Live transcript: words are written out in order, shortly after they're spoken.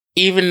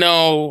Even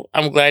though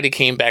I'm glad he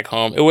came back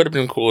home, it would have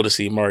been cool to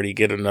see Marty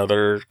get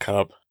another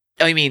cup.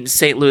 I mean,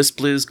 St. Louis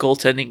Blues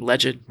goaltending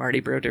legend Marty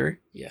Brodeur.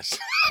 Yes.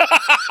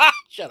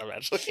 Shut up,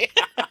 Ashley.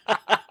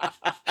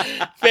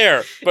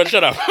 Fair, but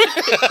shut up.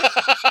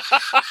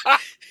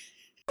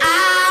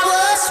 I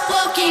was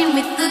walking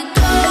with the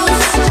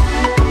ghost.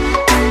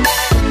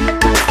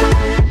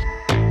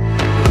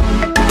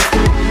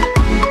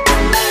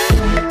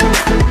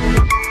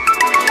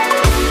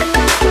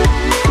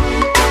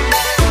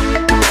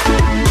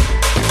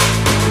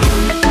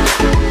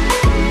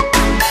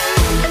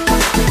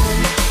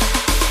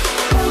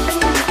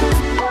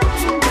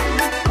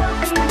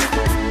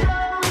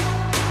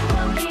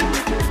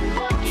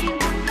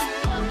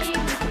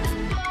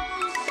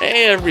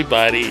 Hey,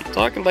 everybody.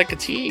 Talking like a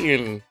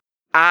teen.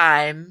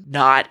 I'm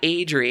not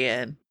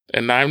Adrian.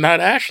 And I'm not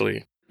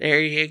Ashley.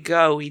 There you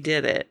go. We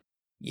did it.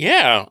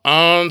 Yeah.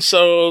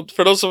 So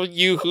for those of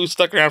you who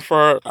stuck around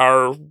for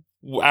our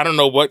I don't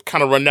know what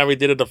kind of rundown we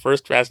did of the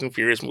first Fast and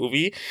Furious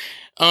movie,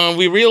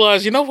 we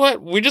realized, you know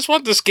what? We just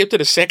want to skip to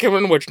the second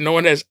one, which no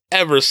one has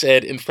ever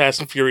said in Fast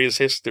and Furious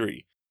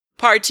history.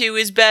 Part 2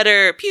 is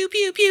better. Pew,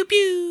 pew, pew,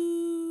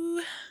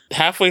 pew.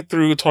 Halfway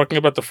through talking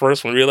about the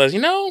first one, we realized,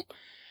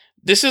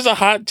 this is a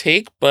hot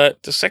take,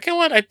 but the second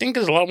one I think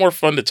is a lot more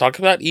fun to talk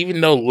about,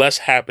 even though less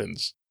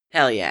happens.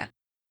 Hell yeah.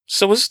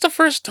 So was this the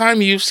first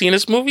time you've seen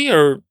this movie,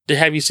 or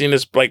have you seen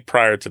this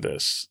prior to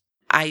this?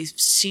 I've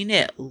seen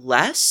it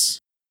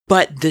less,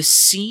 but the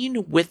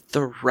scene with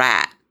the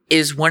rat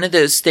is one of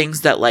those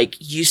things that,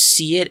 you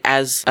see it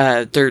as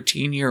a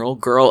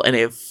 13-year-old girl and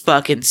it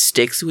fucking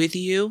sticks with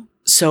you.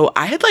 So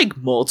I had,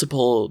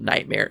 multiple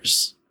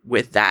nightmares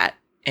with that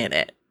in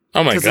it.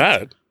 Oh my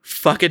God.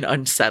 Fucking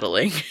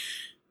unsettling.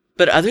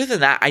 But other than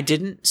that, I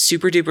didn't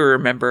super duper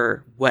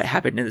remember what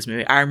happened in this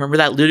movie. I remember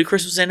that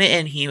Ludacris was in it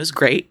and he was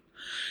great.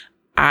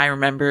 I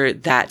remember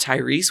that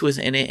Tyrese was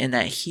in it and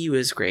that he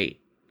was great.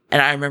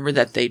 And I remember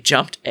that they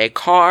jumped a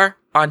car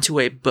onto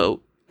a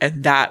boat.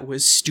 And that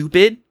was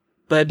stupid,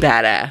 but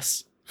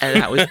badass. And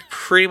that was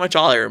pretty much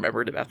all I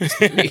remembered about this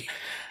movie.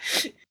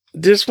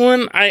 This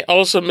one I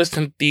also missed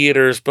in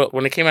theaters, but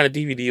when it came out of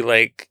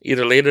DVD,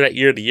 either later that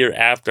year or the year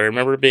after, I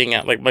remember being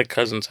at my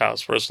cousin's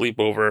house for a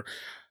sleepover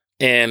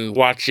and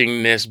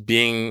watching this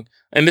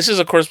and this is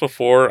of course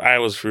before I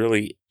was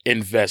really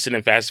invested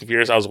in Fast and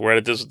Furious. I was aware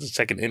that this was the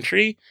second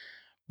entry,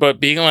 but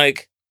being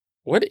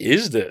what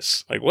is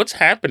this? What's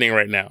happening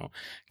right now?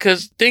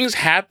 Because things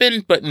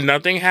happen, but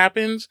nothing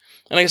happens.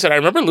 And like I said, I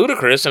remember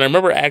Ludacris and I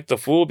remember Act the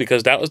Fool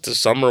because that was the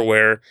summer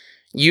where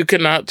you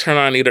could not turn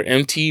on either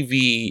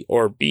MTV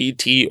or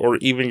BT or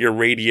even your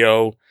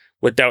radio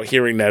without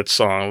hearing that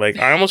song.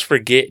 I almost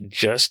forget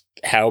just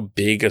how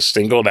big a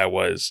single that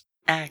was.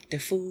 Act a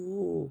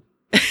fool.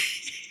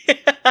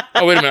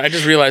 Oh, wait a minute. I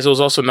just realized it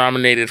was also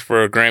nominated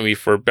for a Grammy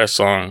for Best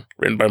Song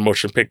Written by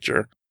Motion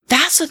Picture.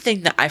 That's the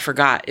thing that I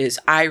forgot is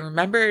I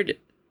remembered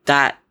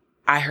that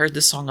I heard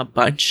the song a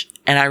bunch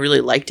and I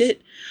really liked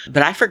it,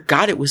 but I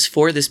forgot it was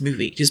for this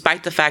movie,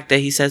 despite the fact that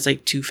he says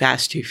Too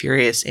Fast, Too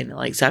Furious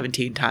in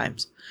 17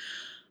 times.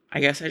 I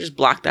guess I just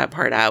blocked that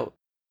part out.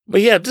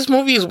 But yeah, this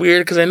movie is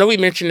weird because I know we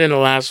mentioned in the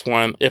last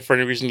one, if for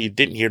any reason you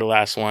didn't hear the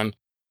last one,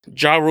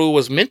 Ja Rule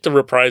was meant to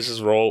reprise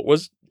his role.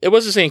 It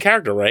was the same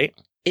character, right?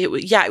 It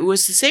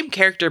was the same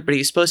character, but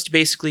he's supposed to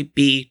basically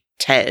be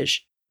Tej.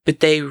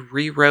 But they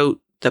rewrote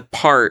the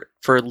part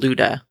for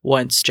Luda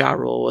once Ja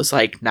Rule was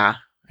nah,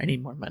 I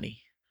need more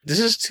money.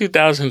 This is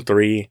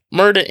 2003.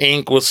 Murder,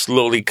 Inc. was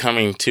slowly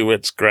coming to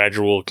its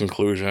gradual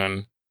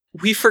conclusion.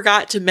 We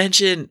forgot to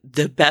mention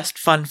the best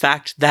fun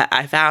fact that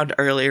I found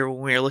earlier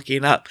when we were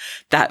looking up,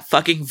 that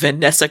fucking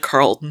Vanessa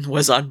Carlton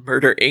was on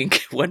Murder,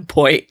 Inc. at one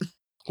point.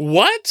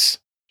 What?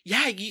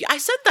 Yeah, I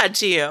sent that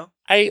to you.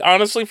 I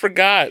honestly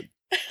forgot.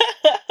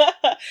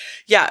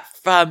 Yeah,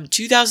 from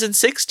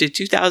 2006 to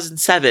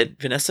 2007,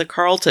 Vanessa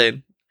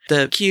Carlton,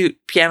 the cute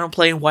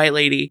piano-playing white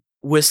lady,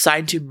 was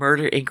signed to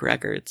Murder, Inc.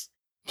 Records.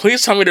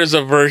 Please tell me there's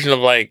a version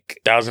of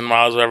 1,000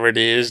 Miles, whatever it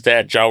is,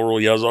 that Ja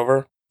Rule yells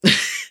over.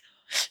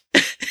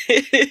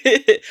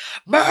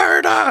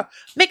 Murder!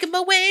 Making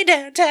my way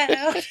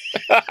downtown.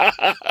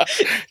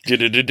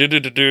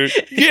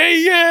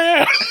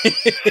 Yeah!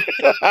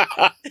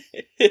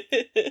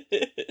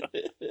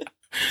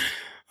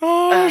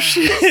 Oh,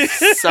 shit.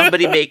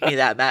 Somebody make me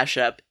that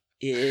mashup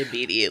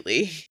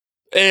immediately.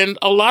 And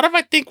a lot of,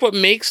 I think, what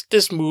makes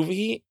this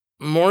movie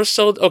more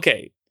so...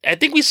 Okay, I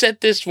think we said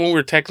this when we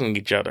were texting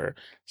each other.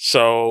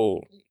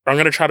 So I'm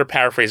going to try to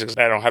paraphrase it because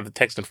I don't have the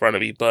text in front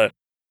of me. But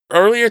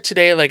earlier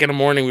today, in the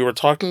morning, we were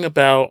talking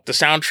about the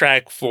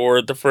soundtrack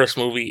for the first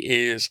movie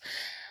is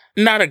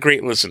not a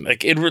great listen.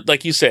 Like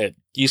you said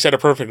it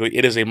perfectly.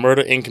 It is a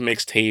Murder, Inc.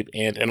 mixtape.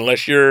 And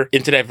unless you're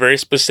into that very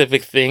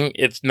specific thing,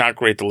 it's not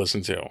great to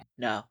listen to.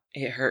 No,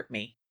 it hurt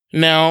me.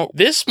 Now,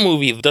 this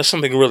movie does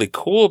something really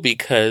cool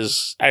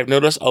because I've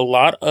noticed a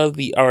lot of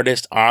the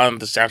artists on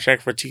the soundtrack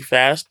for Too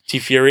Fast,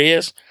 Too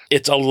Furious,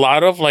 it's a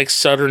lot of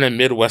Southern and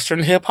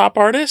Midwestern hip hop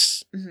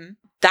artists. Mm-hmm.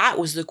 That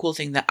was the cool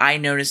thing that I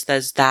noticed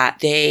is that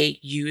they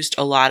used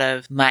a lot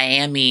of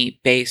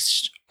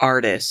Miami-based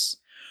artists,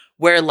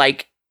 Where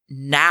like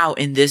now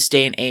in this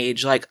day and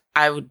age, like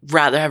I would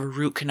rather have a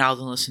root canal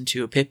than listen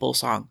to a Pitbull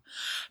song.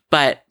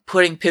 But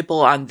putting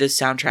Pitbull on this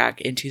soundtrack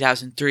in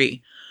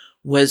 2003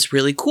 was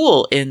really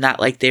cool in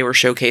that like they were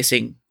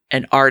showcasing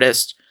an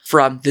artist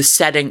from the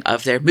setting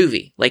of their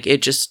movie. Like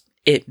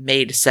it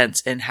made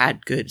sense and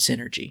had good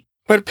synergy.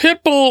 But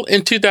Pitbull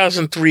in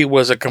 2003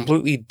 was a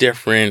completely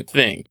different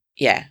thing.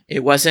 Yeah,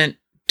 it wasn't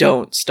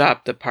Don't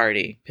Stop the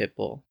Party,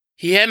 Pitbull.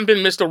 He hadn't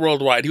been Mr.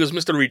 Worldwide. He was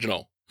Mr.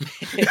 Regional.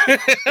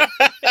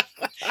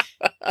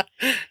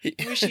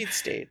 Wish he'd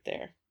stayed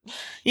there.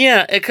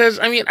 Yeah, because,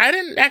 I mean, I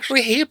didn't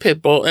actually hate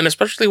Pitbull, and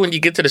especially when you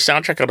get to the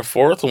soundtrack of the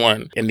fourth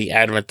one, in the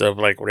advent of,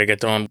 like,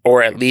 reggaeton,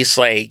 or at least,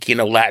 like, you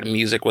know, Latin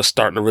music was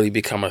starting to really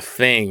become a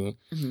thing.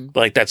 Mm-hmm.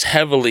 Like, that's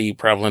heavily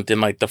prevalent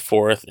in, like, the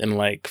fourth and,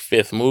 like,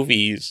 fifth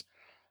movies.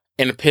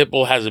 And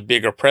Pitbull has a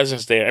bigger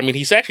presence there. I mean,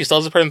 he actually still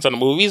has a presence on the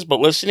movies, but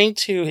listening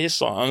to his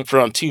song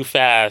from Too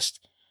Fast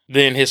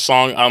than his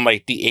song on,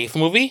 like, the eighth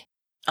movie,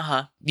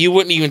 you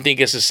wouldn't even think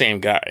it's the same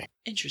guy.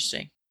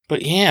 Interesting.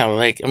 But yeah,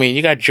 like, I mean,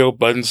 you got Joe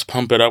Budden's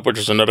Pump It Up, which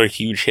was another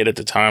huge hit at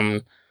the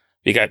time.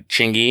 You got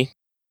Chingy.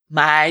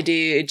 My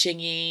dude,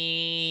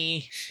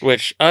 Chingy.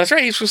 Which, that's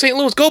right, he's from St.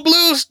 Louis. Go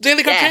Blues!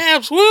 Daily Cup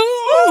champs! Woo!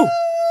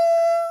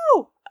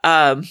 Woo!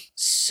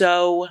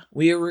 So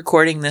we were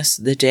recording this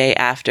the day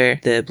after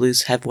the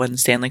Blues have won the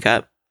Stanley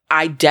Cup.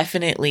 I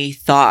definitely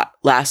thought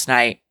last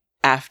night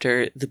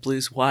after the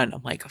Blues won,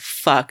 I'm like,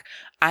 fuck,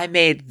 I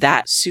made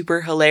that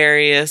super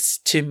hilarious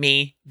to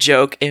me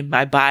joke in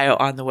my bio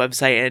on the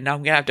website, and now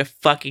I'm gonna have to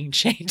fucking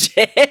change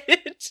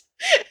it.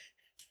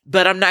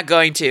 But I'm not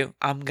going to.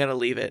 I'm gonna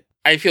leave it.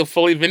 I feel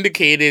fully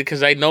vindicated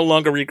because I no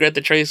longer regret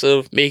the choice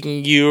of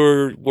making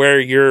you wear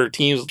your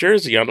team's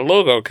jersey on the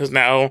logo, because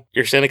now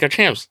you're Stanley Cup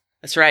champs.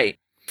 That's right.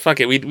 Fuck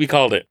it, we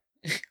called it.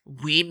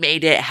 We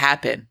made it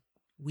happen.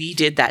 We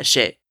did that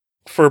shit.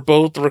 For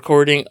both the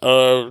recording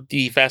of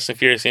the Fast and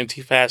Furious and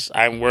Too Fast,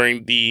 I'm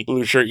wearing the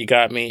blue shirt you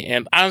got me.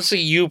 And honestly,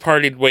 you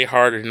partied way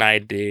harder than I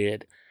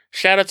did.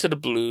 Shout out to the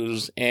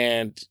Blues.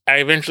 And I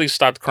eventually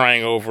stopped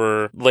crying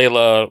over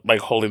Layla,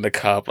 like, holding the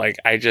cup. Like,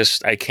 I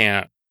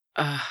can't.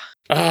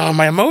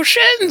 My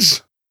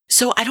emotions!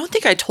 So I don't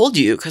think I told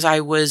you because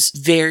I was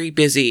very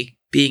busy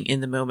being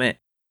in the moment.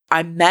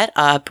 I met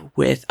up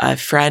with a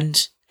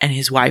friend and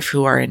his wife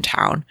who are in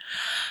town.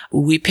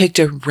 We picked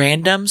a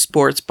random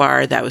sports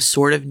bar that was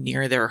sort of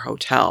near their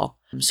hotel.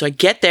 So I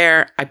get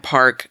there, I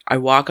park, I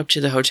walk up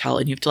to the hotel,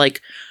 and you have to like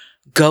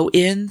go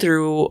in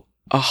through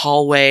a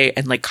hallway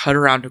and like cut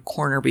around a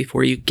corner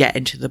before you get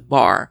into the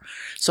bar.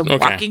 So I'm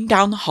walking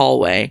down the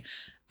hallway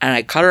and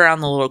I cut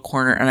around the little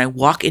corner and I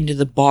walk into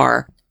the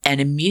bar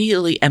and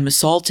immediately am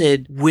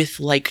assaulted with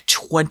like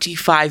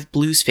 25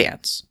 Blues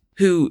fans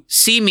who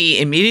see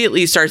me,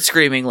 immediately start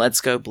screaming, "Let's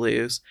go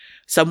Blues."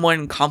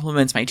 Someone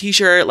compliments my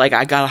t-shirt, like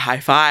I got a high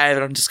five,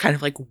 and I'm just kind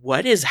of like,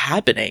 what is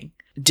happening?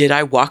 Did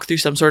I walk through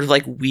some sort of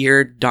like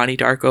weird Donnie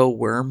Darko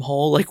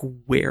wormhole? Like,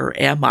 where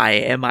am I?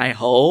 Am I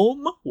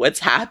home?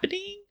 What's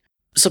happening?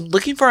 So I'm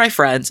looking for my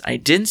friends. I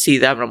didn't see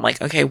them. And I'm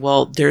like, okay,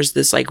 well, there's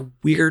this like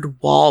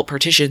weird wall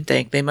partition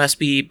thing. They must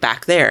be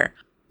back there.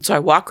 So I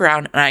walk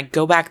around and I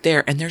go back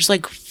there and there's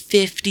like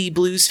 50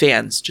 Blues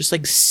fans just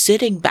like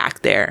sitting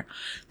back there.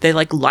 They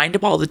like lined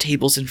up all the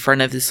tables in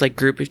front of this like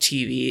group of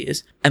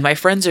TVs and my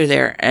friends are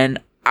there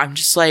and I'm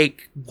just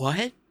like,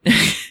 what?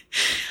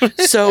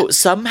 So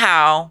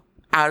somehow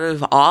out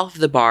of all of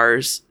the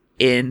bars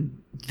in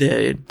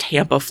the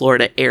Tampa,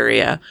 Florida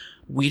area,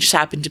 we just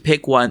happened to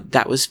pick one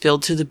that was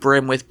filled to the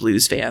brim with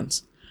Blues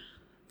fans.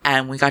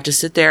 And we got to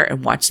sit there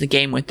and watch the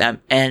game with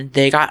them. And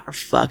they got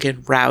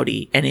fucking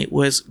rowdy. And it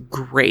was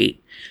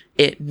great.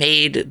 It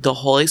made the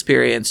whole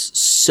experience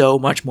so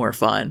much more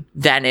fun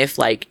than if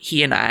like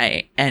he and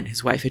I and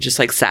his wife had just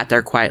like sat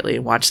there quietly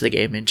and watched the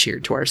game and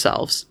cheered to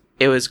ourselves.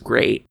 It was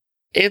great.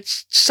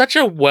 It's such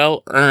a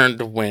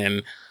well-earned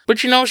win.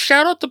 But, you know,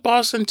 shout out to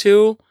Boston,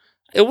 too.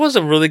 It was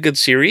a really good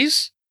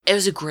series. It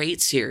was a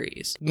great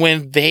series.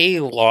 When they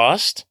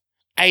lost,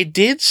 I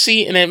did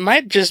see, and it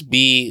might just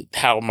be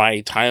how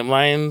my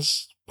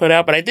timelines put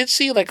out, but I did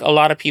see, like, a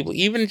lot of people,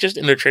 even just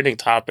in the trending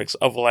topics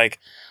of, like,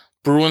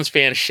 Bruins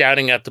fans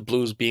shouting at the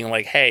Blues, being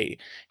like, hey,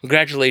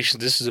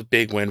 congratulations, this is a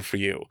big win for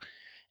you.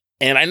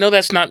 And I know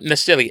that's not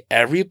necessarily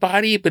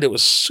everybody, but it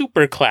was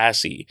super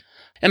classy.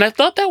 And I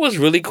thought that was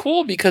really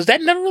cool because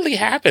that never really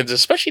happens,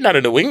 especially not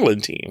a New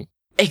England team.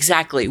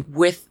 Exactly.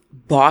 With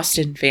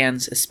Boston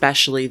fans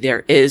especially,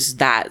 there is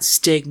that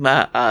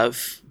stigma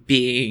of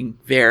being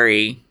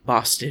very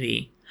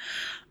Boston-y.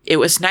 It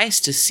was nice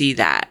to see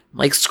that,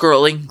 like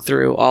scrolling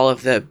through all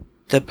of the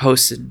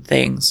posts and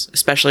things,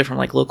 especially from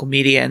like local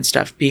media and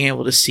stuff, being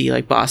able to see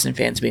like Boston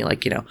fans being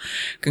like, you know,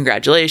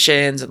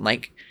 congratulations. And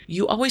like,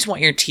 you always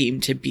want your team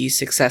to be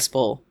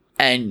successful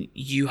and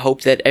you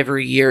hope that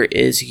every year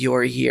is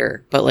your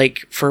year. But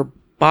like for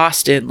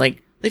Boston,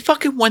 like they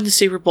fucking won the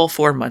Super Bowl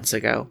 4 months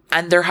ago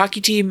and their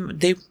hockey team,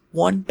 they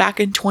won back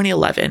in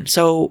 2011.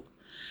 So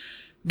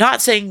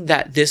not saying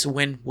that this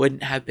win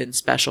wouldn't have been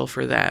special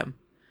for them,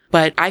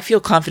 but I feel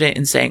confident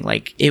in saying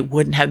like it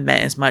wouldn't have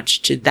meant as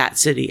much to that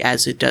city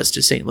as it does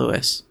to St.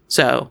 Louis.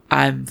 So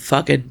I'm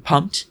fucking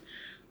pumped.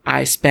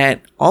 I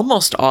spent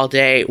almost all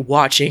day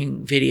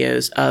watching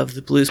videos of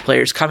the Blues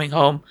players coming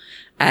home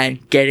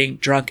and getting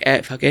drunk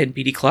at fucking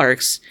BD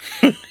Clark's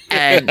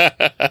and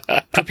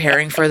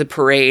preparing for the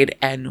parade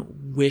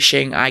and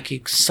wishing I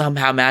could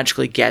somehow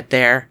magically get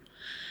there.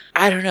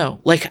 I don't know.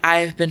 Like,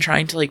 I've been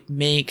trying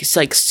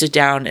to sit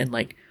down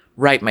and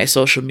write my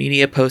social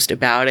media post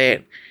about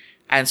it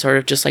and sort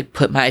of just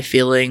put my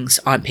feelings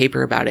on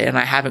paper about it. And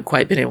I haven't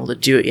quite been able to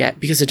do it yet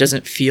because it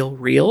doesn't feel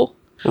real.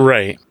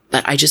 Right.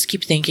 But I just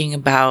keep thinking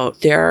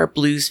about, there are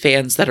Blues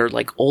fans that are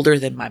older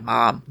than my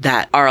mom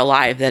that are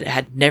alive that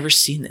had never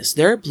seen this.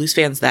 There are Blues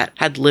fans that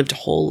had lived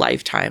whole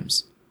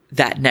lifetimes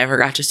that never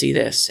got to see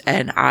this.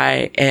 And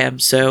I am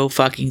so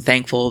fucking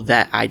thankful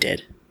that I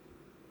did.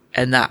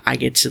 And that I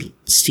get to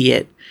see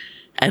it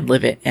and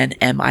live it.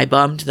 And am I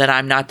bummed that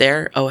I'm not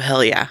there? Oh,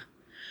 hell yeah.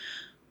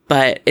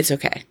 But it's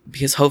okay,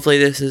 because hopefully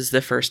this is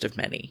the first of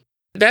many.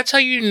 That's how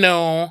you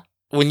know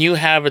when you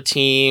have a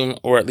team,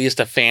 or at least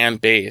a fan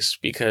base,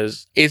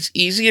 because it's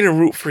easy to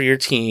root for your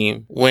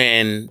team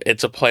when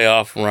it's a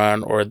playoff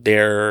run or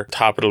they're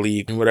top of the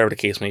league, whatever the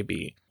case may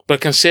be.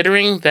 But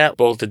considering that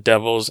both the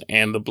Devils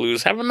and the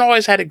Blues haven't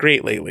always had it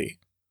great lately.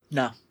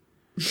 No.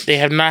 They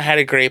have not had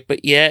it great,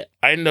 but yet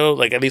I know,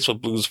 at least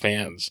with Blues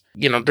fans,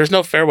 there's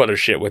no fair weather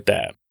shit with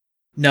that.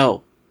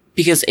 No.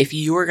 Because if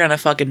you were gonna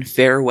fucking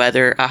fair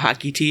weather a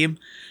hockey team,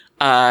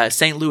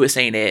 St. Louis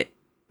ain't it.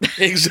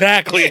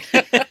 Exactly.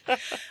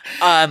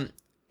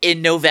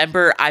 In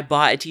November, I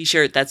bought a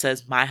t-shirt that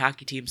says "My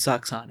hockey team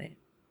sucks" on it.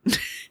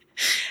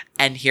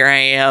 And here I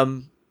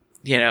am,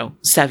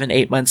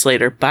 7-8 months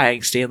later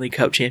buying Stanley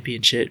Cup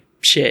championship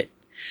shit.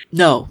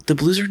 No, the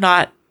Blues are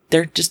not,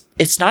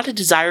 it's not a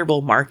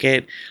desirable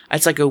market.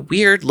 It's a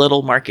weird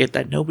little market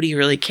that nobody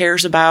really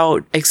cares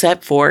about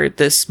except for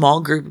this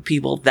small group of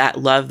people that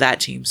love that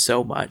team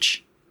so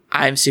much.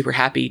 I'm super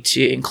happy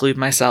to include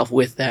myself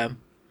with them.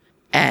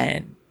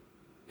 And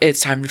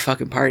it's time to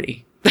fucking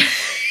party.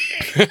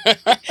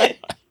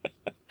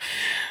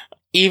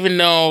 Even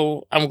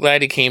though I'm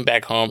glad he came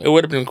back home, it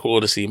would have been cool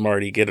to see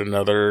Marty get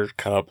another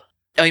cup.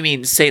 Oh, you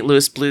mean St.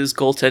 Louis Blues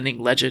goaltending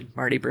legend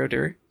Marty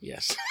Brodeur?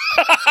 Yes.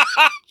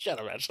 Shut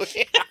up,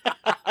 Ashley.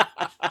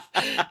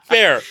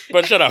 Fair,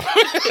 but shut up.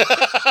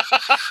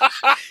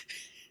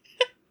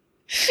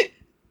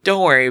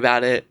 Don't worry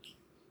about it.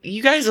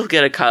 You guys will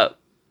get a cup,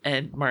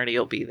 and Marty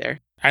will be there.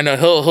 I know,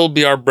 he'll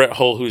be our Brett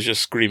Hull who's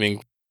just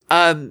screaming.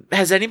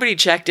 Has anybody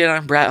checked in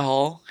on Brett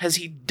Hull? Has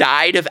he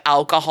died of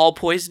alcohol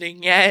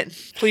poisoning yet?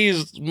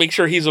 Please make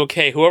sure he's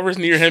okay. Whoever's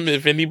near him,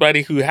 if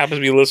anybody who happens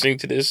to be listening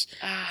to this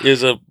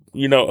is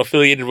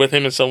affiliated with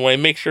him in some way,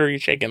 make sure you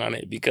check in on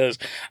it, because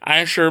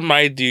I'm sure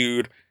my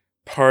dude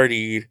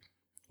partied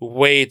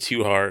way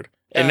too hard.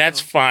 And that's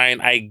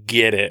fine. I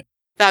get it.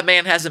 That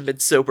man hasn't been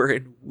sober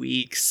in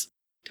weeks.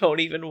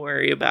 Don't even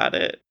worry about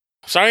it.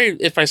 Sorry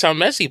if I sound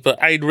messy,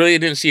 but I really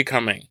didn't see it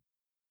coming.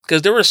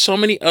 Because there were so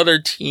many other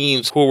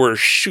teams who were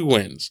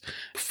shoo-ins,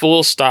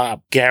 full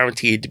stop,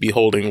 guaranteed to be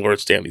holding Lord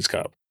Stanley's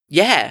Cup.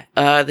 Yeah,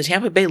 the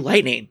Tampa Bay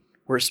Lightning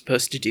were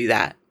supposed to do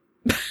that.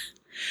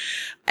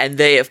 And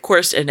they, of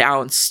course,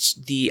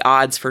 announced the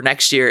odds for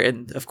next year,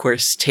 and of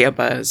course,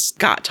 Tampa's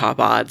got top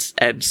odds,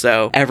 and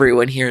so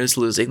everyone here is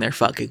losing their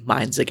fucking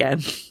minds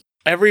again.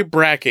 Every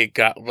bracket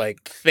got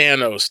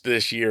Thanos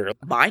this year.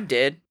 Mine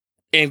did.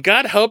 And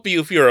God help you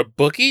if you're a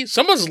bookie,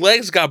 someone's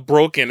legs got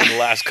broken in the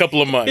last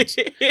couple of months.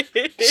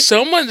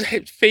 Someone's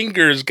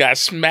fingers got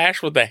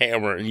smashed with a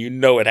hammer, and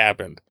it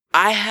happened.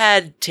 I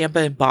had Tampa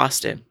and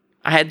Boston.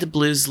 I had the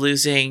Blues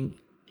losing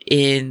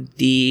in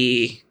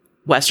the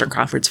Western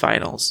Conference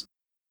Finals.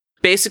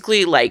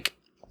 Basically,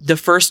 the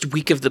first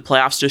week of the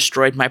playoffs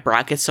destroyed my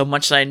bracket so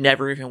much that I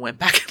never even went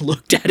back and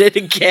looked at it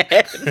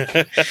again.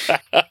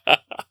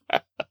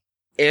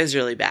 It was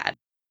really bad.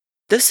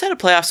 This set of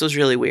playoffs was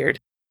really weird.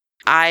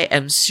 I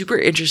am super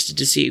interested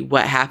to see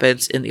what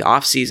happens in the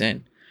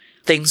offseason.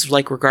 Things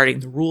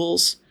regarding the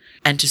rules,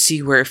 and to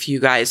see where a few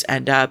guys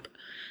end up.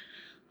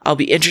 I'll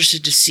be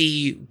interested to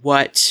see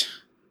what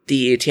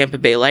the Tampa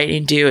Bay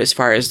Lightning do as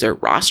far as their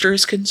roster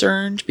is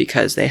concerned,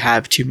 because they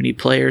have too many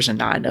players and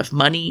not enough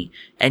money,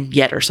 and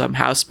yet are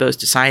somehow supposed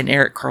to sign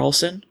Erik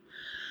Karlsson.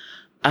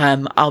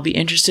 I'll be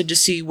interested to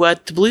see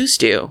what the Blues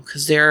do,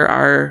 because there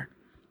are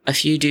a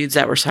few dudes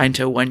that were signed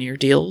to 1-year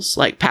deals,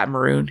 like Pat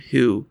Maroon,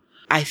 who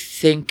I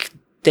think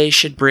they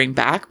should bring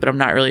back, but I'm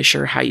not really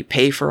sure how you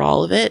pay for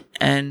all of it.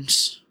 And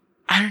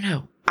I don't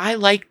know. I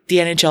like the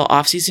NHL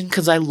offseason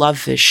because I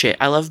love this shit.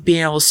 I love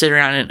being able to sit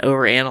around and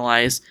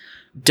overanalyze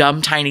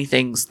dumb, tiny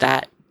things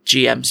that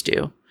GMs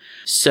do.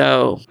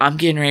 So I'm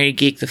getting ready to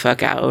geek the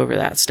fuck out over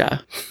that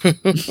stuff. All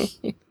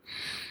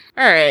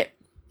right.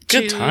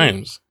 Good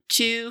times.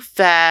 Too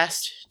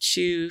fast,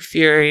 too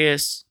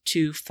furious,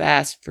 too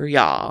fast for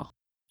y'all.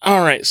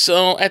 All right,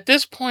 so at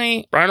this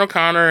point, Brian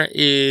O'Connor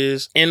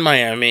is in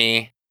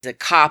Miami. He's a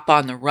cop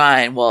on the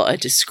run. Well, a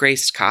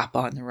disgraced cop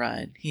on the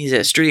run. He's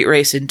a street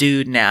racing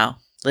dude now,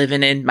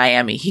 living in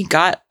Miami. He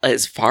got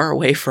as far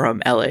away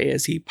from LA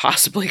as he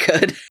possibly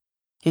could.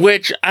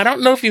 Which I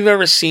don't know if you've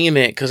ever seen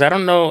it, because I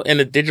don't know in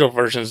the digital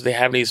versions they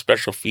have any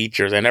special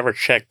features. I never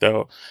checked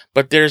though.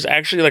 But there's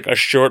actually like a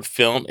short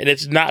film, and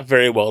it's not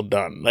very well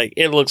done. Like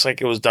it looks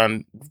like it was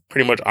done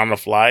pretty much on the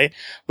fly,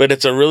 but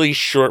it's a really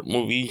short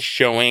movie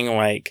showing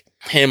like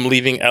him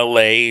leaving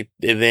LA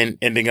and then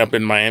ending up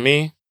in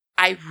Miami.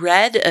 I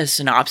read a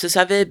synopsis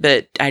of it,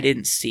 but I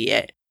didn't see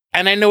it.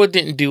 And I know it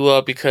didn't do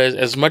well because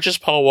as much as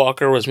Paul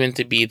Walker was meant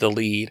to be the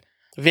lead,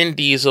 Vin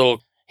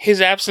Diesel,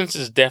 his absence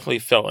is definitely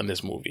felt in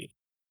this movie.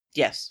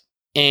 Yes.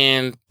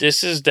 And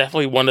this is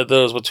definitely one of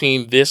those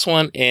between this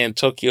one and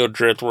Tokyo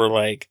Drift were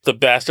like the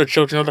bastard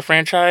children of the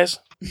franchise.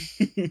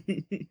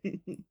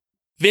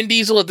 Vin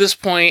Diesel at this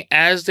point,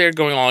 as they're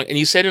going along, and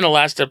you said in the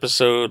last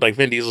episode, like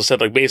Vin Diesel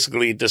said, like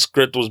basically the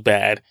script was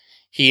bad.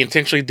 He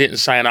intentionally didn't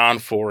sign on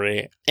for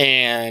it.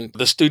 And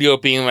the studio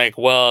being like,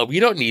 well, we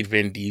don't need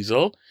Vin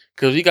Diesel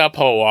because we got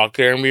Paul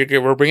Walker and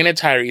we're bringing in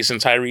Tyrese.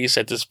 And Tyrese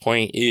at this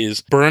point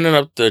is burning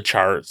up the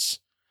charts.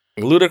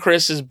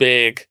 Ludacris is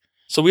big.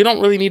 So we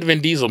don't really need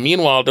Vin Diesel.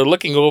 Meanwhile, they're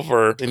looking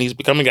over and he's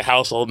becoming a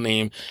household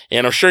name.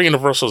 And I'm sure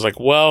Universal's like,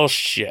 well,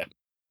 shit.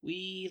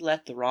 We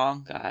let the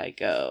wrong guy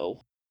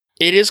go.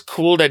 It is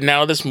cool that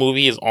now this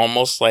movie is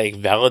almost like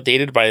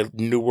validated by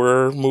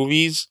newer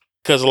movies.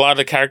 Because a lot of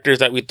the characters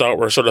that we thought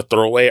were sort of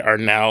throwaway are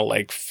now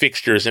like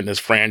fixtures in this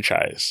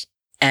franchise.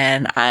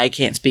 And I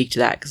can't speak to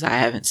that because I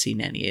haven't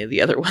seen any of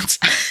the other ones.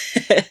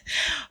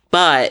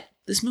 But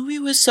this movie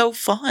was so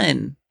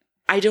fun.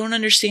 I don't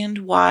understand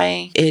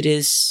why it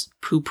is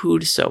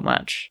poo-pooed so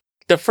much.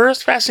 The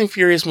first Fast and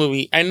Furious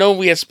movie, I know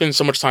we had spent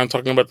so much time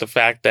talking about the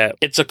fact that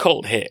it's a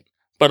cult hit.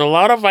 But a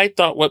lot of, I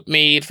thought, what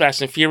made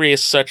Fast and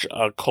Furious such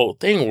a cult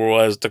thing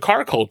was the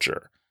car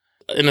culture.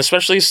 And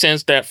especially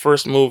since that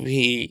first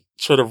movie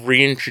sort of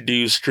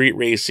reintroduced street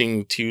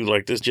racing to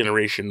like this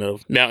generation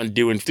of Mountain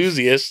Dew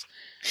enthusiasts.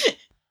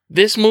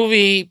 This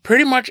movie,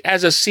 pretty much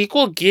as a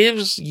sequel,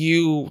 gives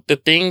you the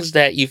things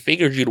that you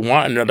figured you'd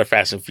want in another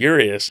Fast and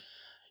Furious.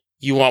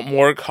 You want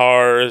more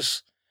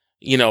cars,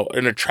 you know,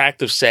 an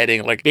attractive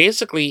setting, like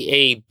basically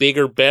a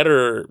bigger,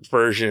 better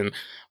version,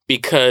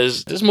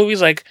 because this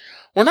movie's like,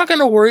 we're not going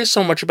to worry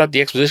so much about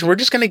the exposition. We're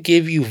just going to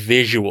give you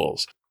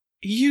visuals.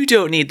 You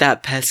don't need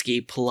that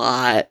pesky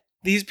plot.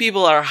 These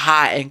people are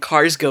hot and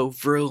cars go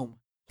vroom.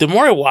 The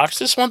more I watch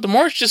this one, the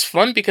more it's just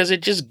fun because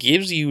it just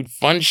gives you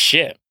fun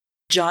shit.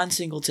 John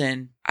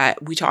Singleton,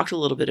 we talked a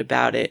little bit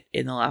about it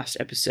in the last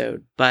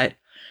episode, but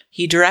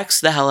he directs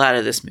the hell out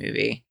of this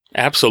movie.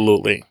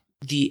 Absolutely.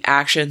 The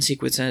action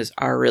sequences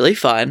are really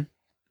fun.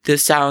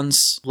 This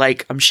sounds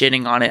like I'm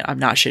shitting on it. I'm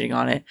not shitting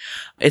on it.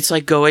 It's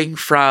like going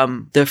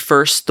from the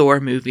first Thor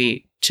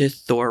movie to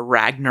Thor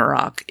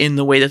Ragnarok in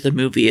the way that the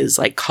movie is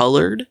like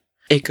colored.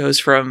 It goes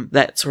from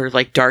that sort of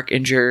like dark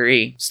and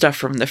dreary stuff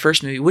from the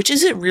first movie, which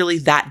isn't really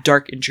that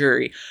dark and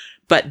dreary.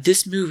 But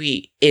this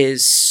movie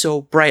is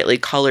so brightly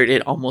colored,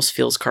 it almost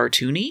feels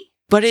cartoony.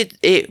 But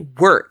it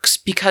works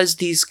because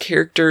these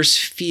characters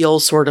feel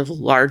sort of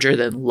larger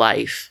than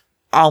life,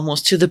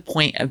 almost to the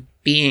point of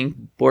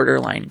being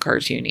borderline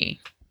cartoony.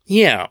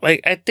 Yeah,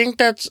 like I think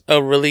that's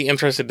a really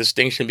interesting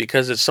distinction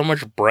because it's so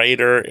much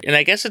brighter. And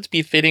I guess it's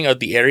befitting of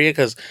the area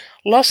because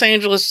Los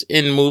Angeles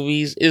in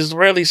movies is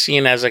rarely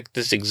seen as like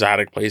this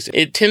exotic place.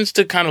 It tends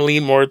to kind of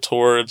lean more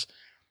towards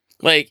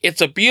like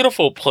it's a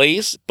beautiful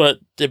place, but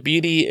the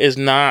beauty is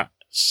not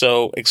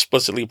so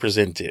explicitly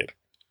presented.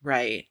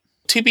 Right.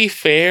 To be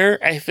fair,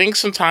 I think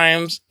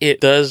sometimes it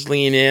does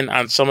lean in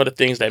on some of the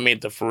things that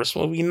made the first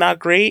movie not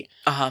great.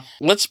 Uh-huh.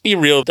 Let's be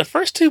real. The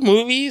first two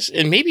movies,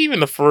 and maybe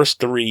even the first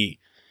three,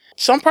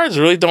 some parts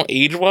really don't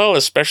age well,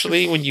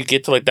 especially when you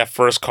get to like that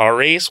first car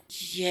race.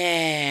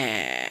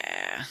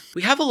 Yeah.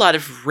 We have a lot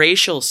of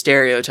racial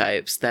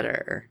stereotypes that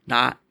are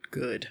not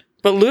good.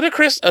 But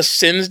Ludacris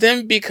ascends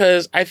them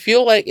because I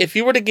feel like if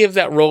you were to give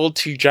that role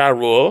to Ja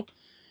Rule,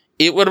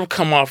 it would have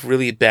come off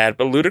really bad.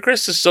 But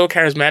Ludacris is so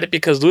charismatic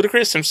because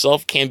Ludacris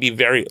himself can be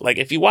very, like,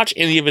 if you watch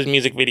any of his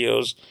music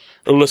videos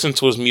or listen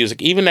to his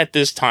music, even at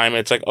this time,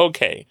 it's like,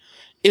 okay,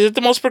 is it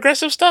the most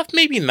progressive stuff?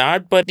 Maybe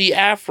not, but the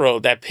afro,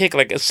 that pick,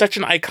 like, it's such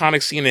an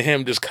iconic scene of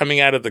him just coming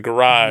out of the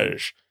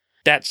garage.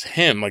 That's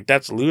him. Like,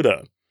 that's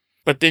Luda.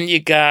 But then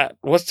you got,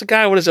 what's the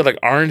guy? What is it, like,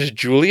 Orange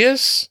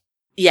Julius?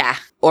 Yeah.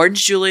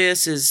 Orange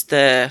Julius is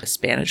the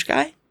Spanish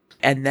guy,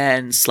 and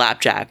then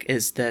Slapjack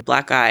is the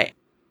black guy.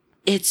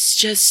 It's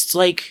just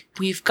like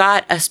we've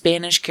got a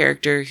Spanish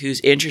character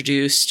who's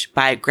introduced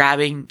by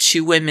grabbing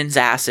two women's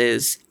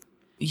asses.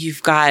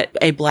 You've got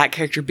a black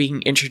character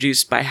being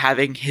introduced by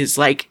having his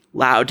like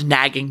loud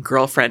nagging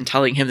girlfriend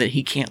telling him that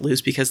he can't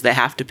lose because they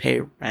have to pay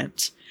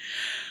rent.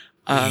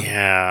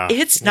 Yeah.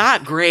 It's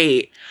not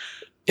great.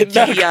 It's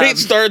not a great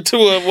start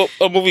to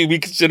a movie we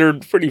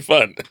considered pretty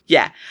fun.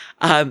 Yeah.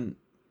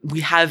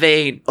 We have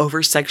a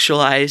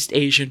over-sexualized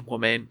Asian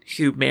woman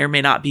who may or may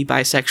not be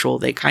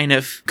bisexual. They kind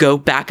of go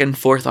back and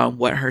forth on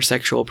what her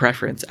sexual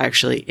preference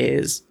actually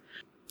is.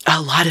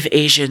 A lot of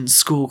Asian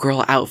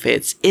schoolgirl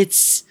outfits.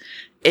 It's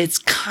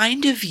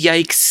kind of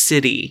Yikes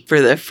City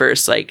for the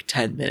first like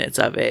 10 minutes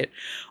of it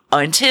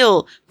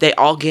until they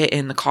all get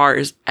in the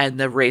cars and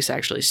the race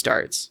actually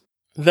starts.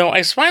 Though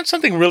I find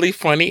something really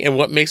funny and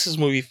what makes this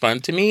movie fun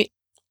to me,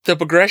 the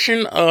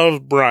progression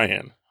of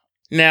Brian.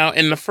 Now,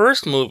 in the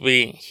first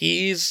movie,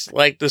 he's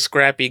like the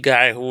scrappy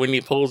guy who, when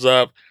he pulls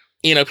up,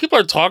 people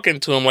are talking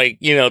to him like,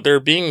 they're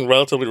being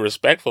relatively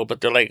respectful,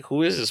 but they're like,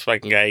 who is this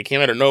fucking guy? He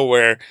came out of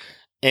nowhere.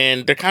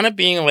 And they're kind of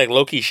being like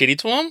low-key shitty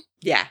to him.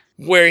 Yeah.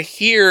 Where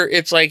here,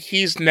 it's like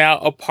he's now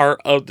a part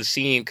of the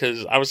scene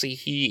because obviously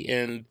he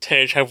and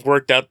Tej have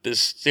worked out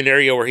this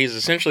scenario where he's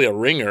essentially a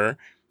ringer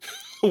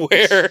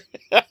where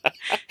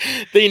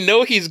they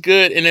know he's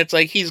good and it's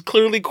like he's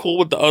clearly cool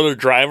with the other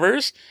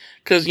drivers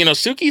because,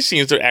 Suki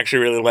seems to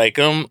actually really like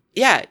him.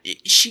 Yeah,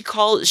 she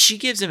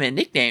gives him a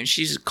nickname.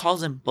 She just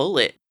calls him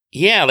Bullet.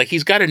 Yeah, like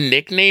he's got a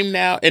nickname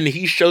now and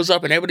he shows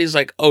up and everybody's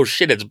like, oh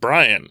shit, it's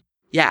Brian.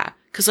 Yeah.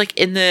 Because, like,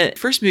 in the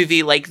first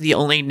movie, like, the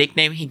only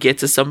nickname he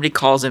gets is somebody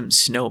calls him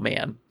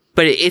Snowman.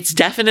 But it's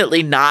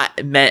definitely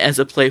not meant as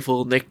a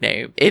playful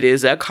nickname. It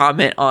is a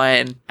comment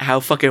on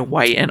how fucking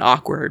white and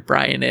awkward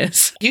Brian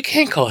is. You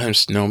can't call him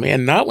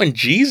Snowman, not when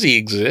Jeezy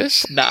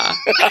exists. Nah.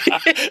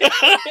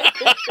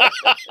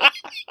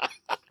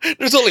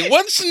 There's only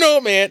one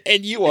snowman,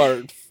 and you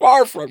are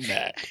far from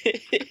that.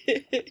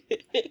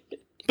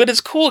 But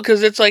it's cool,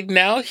 because it's like,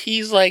 now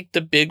he's like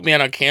the big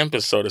man on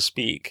campus, so to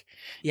speak.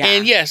 Yeah.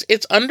 And yes,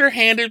 it's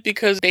underhanded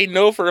because they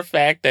know for a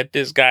fact that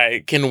this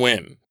guy can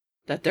win.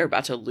 That they're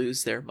about to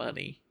lose their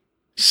money.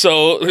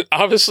 So,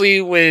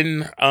 obviously,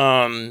 when,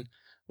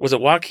 was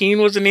it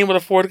Joaquin was the name of the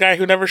fourth guy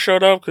who never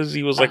showed up because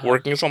he was, like,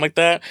 working or something like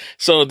that?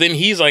 So, then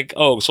he's like,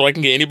 oh, so I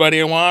can get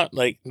anybody I want?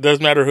 Like,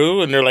 doesn't matter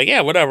who? And they're like,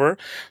 yeah, whatever.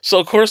 So,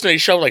 of course, they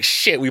show, like,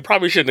 shit, we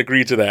probably shouldn't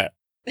agree to that.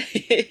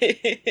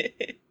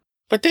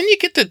 But then you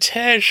get to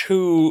Tej,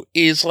 who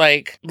is,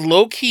 like,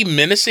 low-key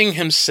menacing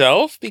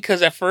himself,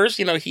 because at first,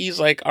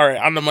 he's like, all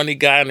right, I'm the money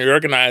guy, I'm the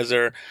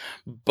organizer,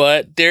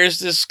 but there's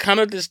this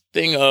kind of this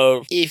thing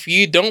of, if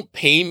you don't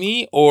pay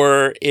me,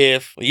 or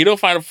if you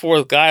don't find a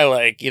fourth guy,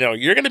 like,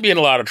 you're going to be in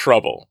a lot of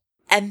trouble.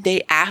 And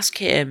they ask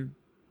him,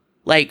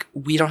 like,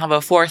 we don't have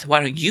a fourth, why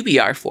don't you be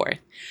our fourth?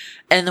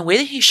 And the way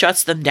that he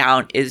shuts them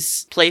down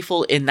is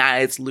playful in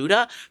that it's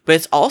Luda, but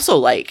it's also,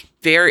 like,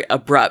 very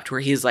abrupt,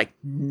 where he's like,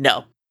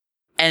 no.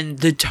 And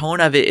the tone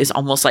of it is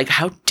almost like,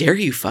 how dare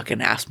you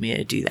fucking ask me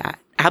to do that?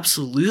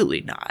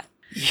 Absolutely not.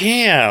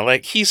 Yeah,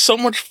 like, he's so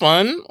much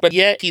fun, but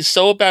yet he's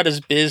so about his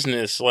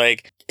business.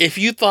 Like, if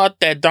you thought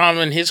that Dom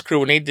and his crew,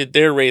 when they did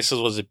their races,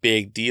 was a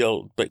big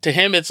deal, but to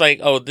him, it's like,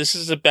 oh, this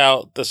is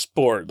about the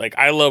sport. Like,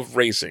 I love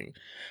racing.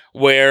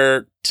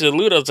 Where to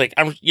Luda, it's like,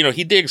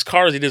 he digs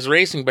cars, he does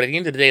racing, but at the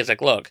end of the day, it's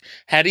like, look,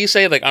 how do you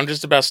say, like, I'm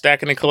just about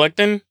stacking and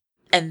collecting?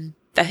 And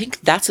I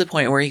think that's the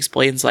point where he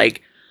explains,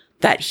 like,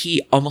 that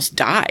he almost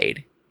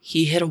died.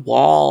 He hit a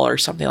wall or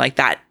something like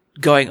that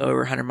going over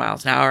 100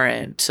 miles an hour.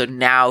 And so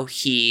now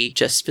he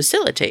just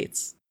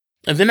facilitates.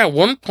 And then at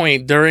one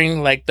point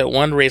during like the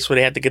one race where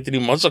they had to get the new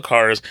muscle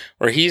cars,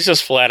 where he's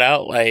just flat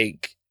out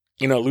like,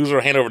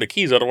 loser, hand over the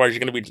keys. Otherwise you're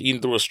going to be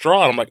eating through a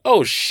straw. And I'm like,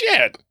 oh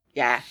shit.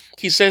 Yeah.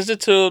 He says it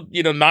to,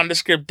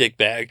 nondescript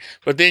dickbag.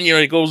 But then,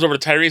 he goes over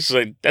to Tyrese. He's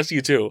like, that's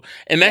you too.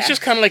 And that's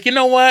just kind of like, you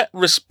know what?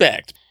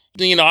 Respect.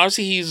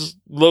 Obviously he's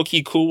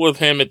low-key cool with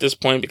him at this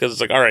point because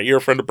it's like, all right, you're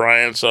a friend of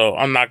Brian, so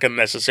I'm not going to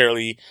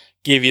necessarily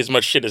give you as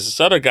much shit as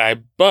this other guy.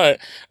 But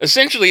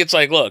essentially it's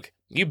like, look,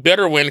 you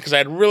better win because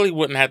I really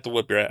wouldn't have to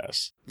whip your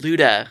ass.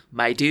 Luda,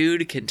 my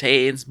dude,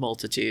 contains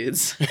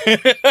multitudes.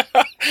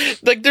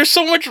 Like, there's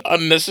so much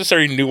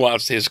unnecessary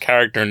nuance to his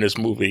character in this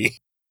movie.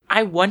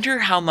 I wonder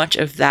how much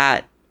of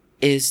that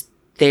is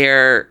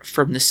there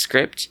from the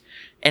script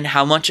and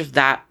how much of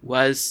that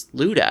was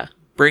Luda.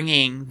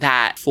 Bringing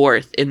that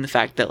forth in the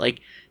fact that,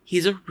 like,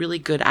 he's a really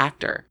good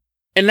actor.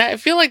 And I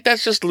feel like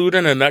that's just Luda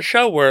in a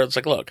nutshell, where it's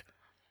like, look,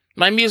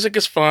 my music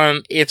is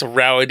fun, it's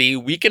rowdy,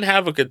 we can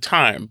have a good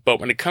time, but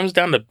when it comes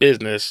down to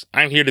business,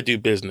 I'm here to do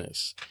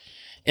business.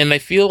 And I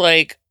feel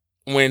like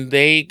when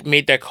they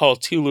made that call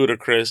to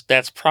Ludacris,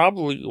 that's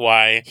probably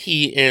why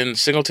he and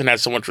Singleton had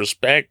so much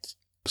respect.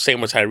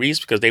 Same with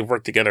Tyrese, because they've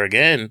worked together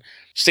again.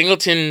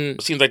 Singleton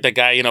seems like that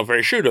guy,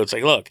 very shrewd. It's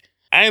like, look,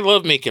 I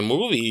love making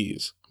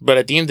movies, but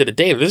at the end of the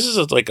day, this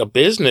is like a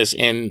business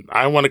and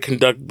I want to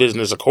conduct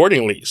business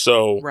accordingly.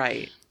 So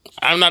right.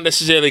 I'm not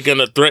necessarily going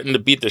to threaten to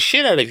beat the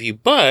shit out of you,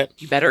 but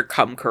you better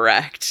come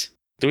correct.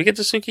 Do we get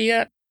to Suki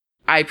yet?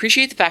 I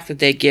appreciate the fact that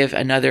they give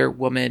another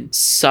woman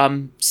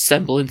some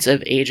semblance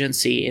of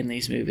agency in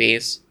these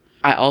movies.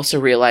 I also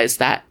realize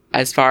that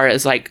as far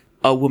as like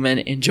a woman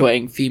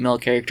enjoying female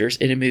characters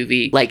in a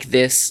movie like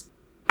this,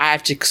 I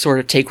have to sort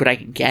of take what I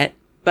can get.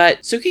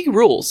 But Suki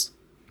rules.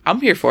 I'm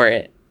here for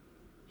it.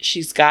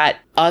 She's got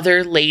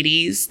other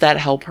ladies that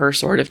help her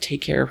sort of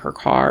take care of her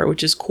car,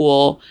 which is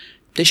cool.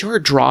 They show her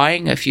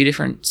drawing a few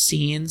different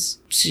scenes.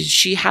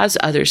 She has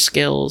other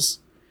skills.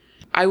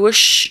 I wish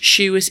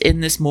she was in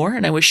this more,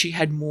 and I wish she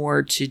had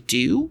more to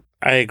do.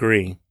 I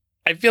agree.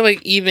 I feel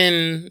like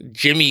even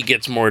Jimmy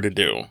gets more to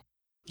do.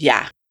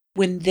 Yeah.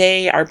 When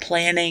they are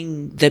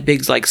planning the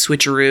big, like,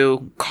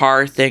 switcheroo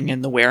car thing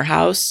in the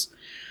warehouse,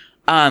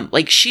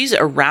 like, she's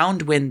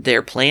around when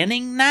they're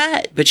planning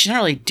that, but she's not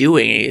really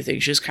doing anything.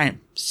 She's just kind of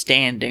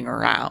standing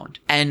around.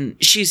 And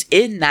she's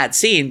in that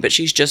scene, but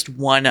she's just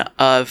one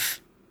of,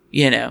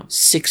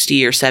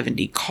 60 or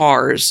 70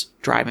 cars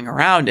driving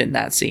around in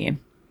that scene.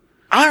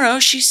 I don't know,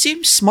 she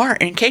seems smart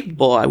and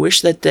capable. I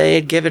wish that they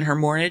had given her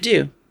more to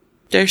do.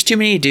 There's too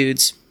many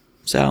dudes,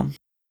 so.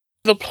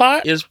 The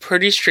plot is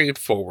pretty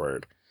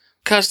straightforward.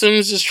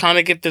 Customs is trying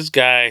to get this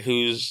guy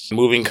who's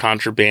moving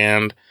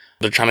contraband.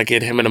 They're trying to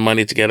get him and the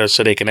money together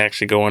so they can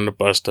actually go in to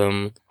bust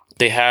him.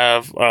 They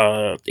have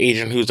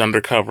agent who's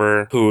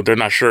undercover, who they're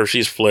not sure if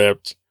she's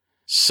flipped.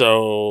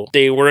 So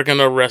they were going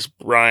to arrest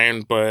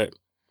Brian, but,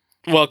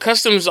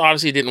 Customs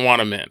obviously didn't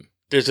want him in.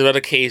 There's another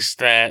case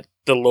that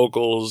the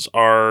locals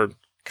are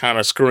kind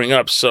of screwing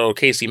up, so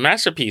Casey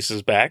Masterpiece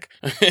is back.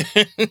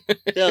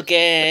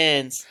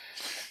 Bilkins!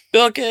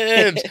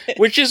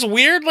 Which is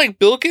weird. Like,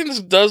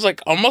 Bilkins does,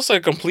 like, almost like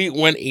a complete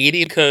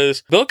 180,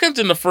 because Bilkins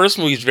in the first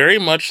movie is very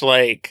much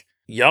like,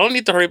 y'all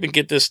need to hurry up and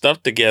get this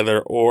stuff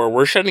together, or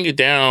we're shutting you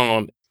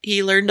down.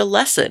 He learned a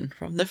lesson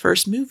from the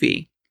first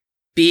movie.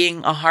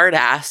 Being a hard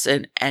ass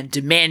and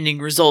demanding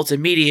results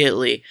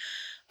immediately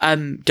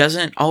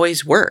doesn't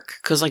always work.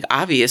 Because, like,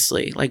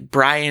 obviously, like,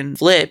 Brian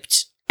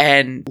flipped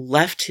and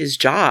left his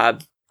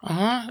job.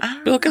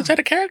 Bilkins had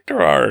a character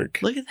arc.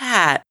 Look at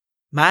that.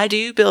 My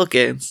dude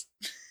Bilkins.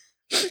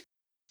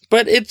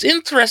 But it's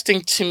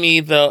interesting to me,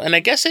 though, and I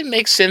guess it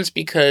makes sense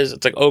because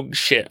it's like, oh,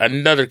 shit,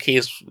 another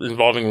case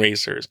involving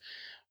racers.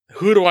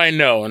 Who do I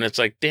know? And it's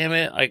like, damn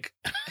it, like,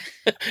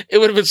 it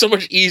would have been so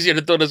much easier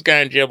to throw this guy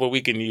in jail, but we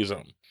can use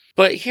him.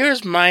 But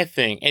here's my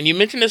thing, and you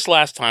mentioned this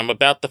last time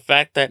about the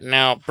fact that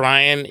now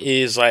Brian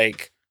is,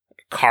 like,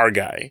 car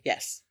guy.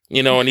 Yes.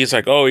 And he's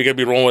like, oh, you're going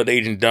to be rolling with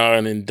Agent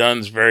Dunn, and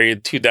Dunn's very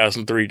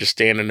 2003 just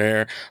standing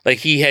there. Like,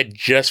 he had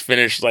just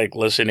finished, like,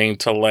 listening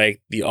to,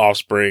 like, The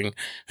Offspring.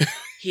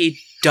 He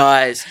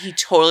does. He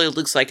totally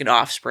looks like an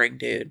Offspring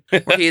dude.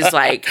 Where he's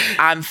like,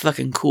 I'm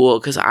fucking cool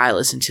because I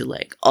listen to,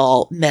 like,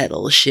 all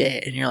metal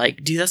shit. And you're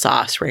like, dude, that's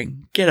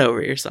Offspring. Get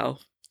over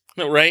yourself.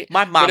 Right?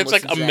 My mom But it's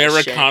like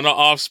Americana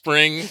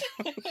Offspring.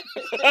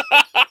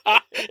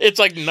 It's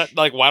like,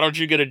 why don't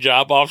you get a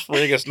job,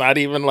 Offspring? It's not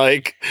even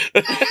like...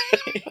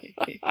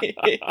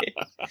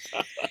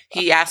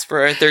 He asked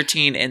for a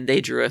 13 and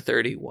they drew a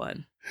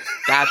 31.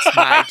 That's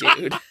my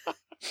dude.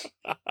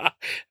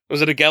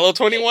 Was it a Gallo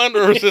 21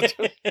 or was it?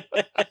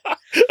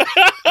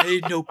 I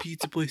didn't know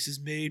pizza places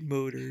made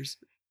motors.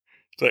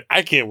 It's like,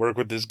 I can't work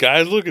with this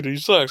guy. Look at him, he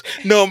sucks.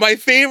 No, my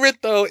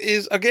favorite though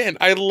is, again,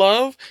 I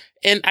love,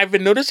 and I've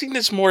been noticing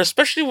this more,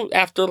 especially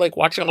after like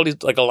watching all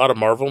these, like a lot of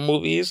Marvel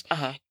movies,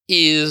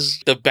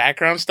 is the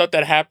background stuff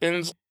that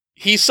happens.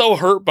 He's so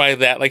hurt by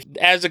that. Like,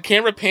 as the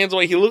camera pans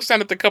away, he looks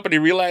down at the cup and he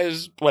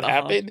realizes what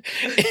happened.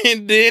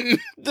 And then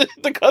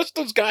the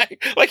customs guy,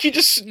 like, he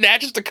just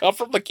snatches the cup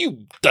from, like,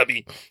 you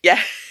dummy. Yeah.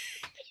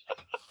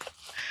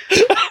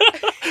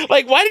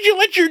 Like, why did you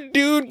let your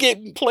dude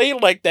get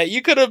played like that?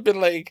 You could have been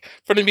like,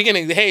 from the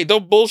beginning, hey,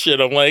 don't bullshit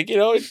him. Like,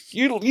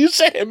 you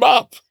set him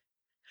up.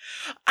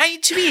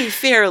 To be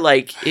fair,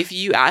 like, if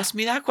you asked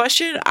me that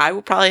question, I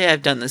would probably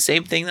have done the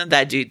same thing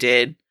that dude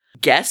did.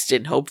 Guessed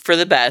and hoped for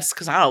the best,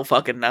 because I don't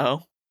fucking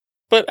know.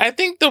 But I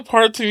think the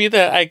part to me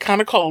that I kind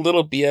of call a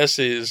little BS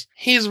is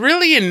he's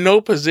really in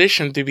no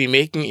position to be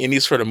making any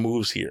sort of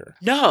moves here.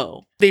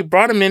 No. They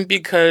brought him in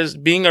because,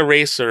 being a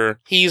racer,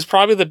 he's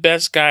probably the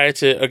best guy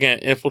to, again,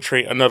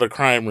 infiltrate another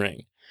crime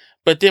ring.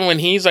 But then when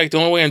he's like, the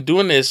only way I'm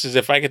doing this is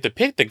if I get to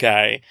pick the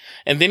guy.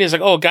 And then he's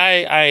like, oh,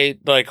 guy I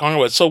like hung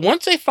with. So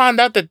once they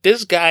found out that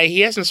this guy he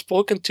hasn't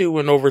spoken to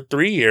in over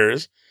 3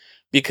 years,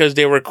 because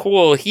they were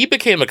cool, he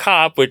became a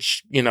cop,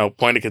 which,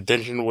 point of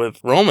contention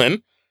with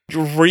Roman.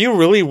 Were you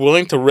really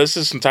willing to risk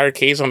this entire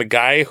case on a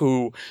guy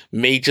who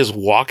may just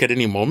walk at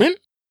any moment?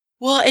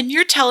 Well, and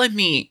you're telling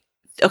me,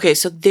 okay,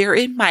 so they're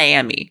in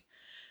Miami,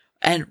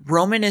 and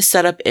Roman is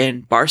set up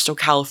in Barstow,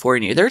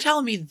 California. They're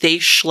telling me they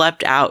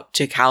schlepped out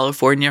to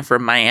California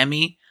from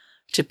Miami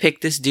to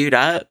pick this dude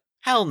up?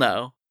 Hell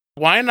no.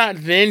 Why not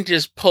then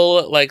just pull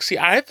it? Like, see,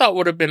 I thought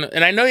would have been,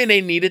 and I know they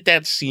needed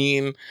that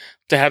scene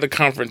to have the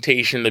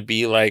confrontation to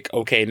be like,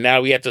 okay,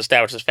 now we have to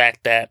establish the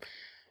fact that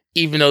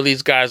even though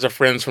these guys are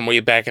friends from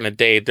way back in the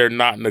day, they're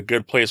not in a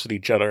good place with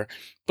each other.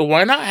 But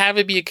why not have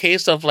it be a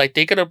case of, like,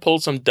 they could have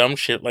pulled some dumb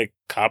shit like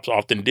cops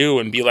often do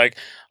and be like,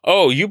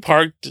 oh, you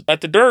parked at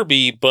the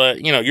Derby,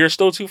 but, you're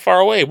still too far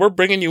away. We're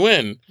bringing you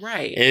in.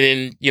 Right.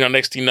 And then,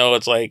 next thing you know,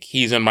 it's like,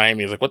 he's in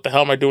Miami. He's like, what the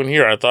hell am I doing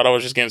here? I thought I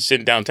was just going to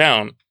sit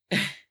downtown.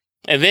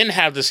 And then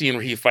have the scene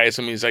where he fights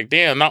him. He's like,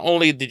 damn, not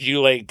only did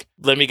you, like,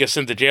 let me get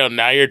sent to jail,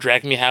 now you're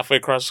dragging me halfway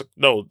across,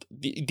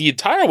 the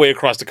entire way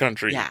across the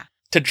country. Yeah.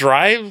 To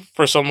drive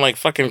for some, like,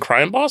 fucking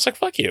crime boss? Like,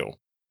 fuck you.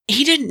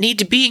 He didn't need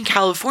to be in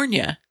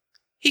California.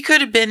 He could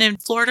have been in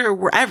Florida or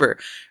wherever.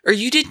 Or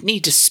you didn't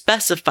need to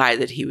specify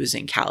that he was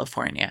in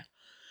California.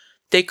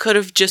 They could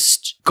have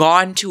just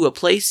gone to a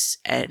place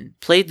and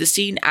played the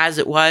scene as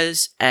it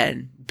was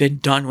and been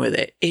done with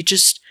it.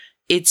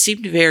 It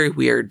seemed very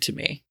weird to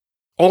me.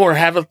 Or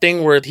have a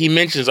thing where he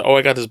mentions, oh,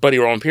 I got this buddy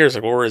Roman Pierce.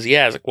 Like, where is he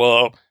at? It's like,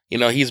 well,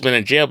 he's been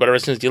in jail, but ever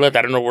since you left,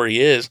 I don't know where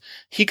he is.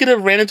 He could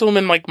have ran into him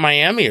in, like,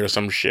 Miami or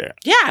some shit.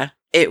 Yeah.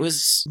 It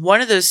was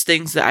one of those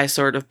things that I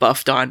sort of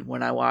buffed on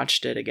when I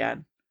watched it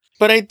again.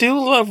 But I do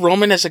love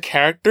Roman as a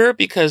character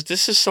because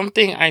this is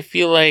something I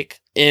feel like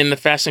in the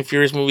Fast and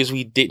Furious movies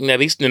we didn't, at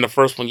least in the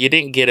first one, you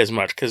didn't get as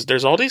much. Because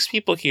there's all these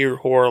people here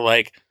who are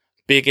like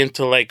big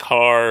into like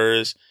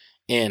cars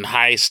and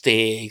high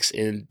stakes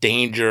and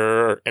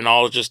danger and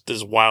all just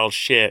this wild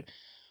shit.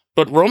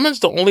 But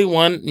Roman's the only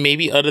one,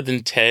 maybe other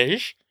than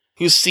Tej,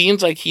 who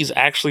seems like he's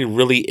actually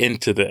really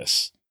into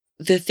this.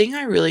 The thing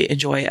I really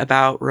enjoy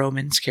about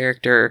Roman's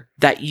character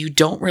that you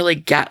don't really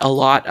get a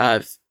lot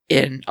of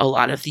in a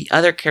lot of the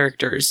other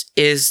characters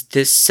is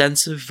this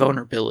sense of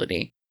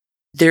vulnerability.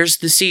 There's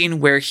the scene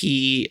where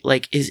he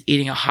like is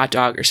eating a hot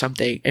dog or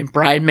something, and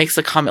Brian makes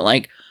a comment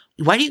like,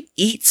 "Why do you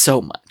eat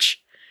so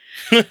much?"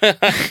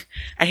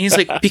 And he's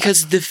like,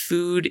 "Because the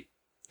food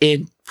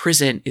in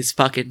prison is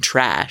fucking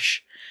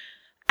trash.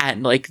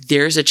 And like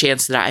there's a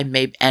chance that I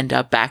may end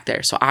up back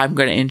there. So I'm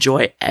gonna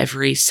enjoy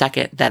every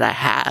second that I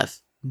have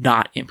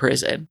not in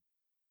prison."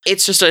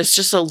 It's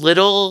just a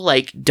little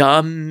like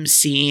dumb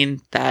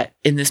scene that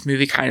in this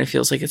movie kind of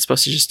feels like it's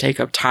supposed to just take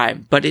up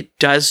time, but it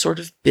does sort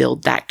of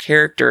build that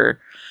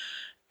character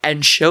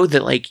and show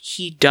that like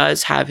he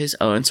does have his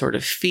own sort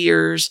of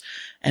fears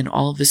and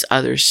all of this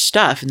other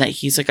stuff, and that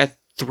he's like a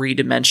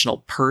 3-dimensional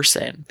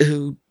person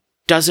who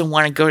doesn't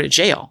want to go to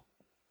jail.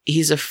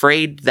 He's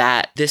afraid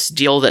that this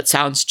deal that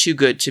sounds too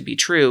good to be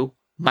true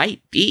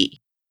might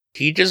be.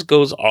 He just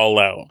goes all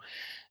out.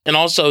 And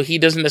also, he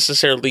doesn't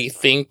necessarily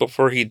think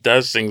before he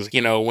does things.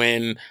 You know,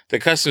 when the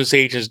customs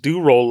agents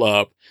do roll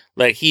up,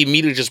 like, he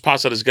immediately just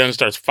pops out his gun and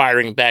starts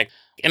firing back.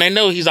 And I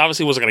know he's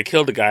obviously wasn't going to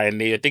kill the guy,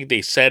 and I think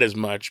they said as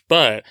much,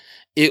 but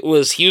he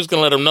was going to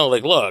let him know,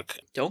 like, look.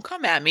 Don't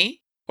come at me.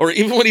 Or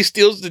even when he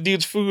steals the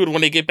dude's food when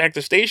they get back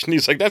to station,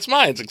 he's like, that's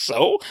mine. It's like,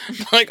 so?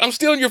 Like, I'm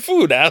stealing your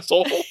food,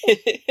 asshole.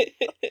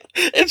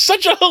 It's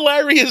such a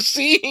hilarious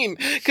scene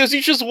because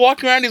he's just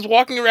walking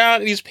around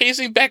and he's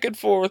pacing back and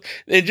forth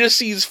and just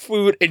sees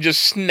food and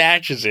just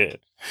snatches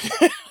it.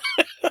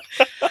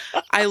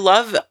 I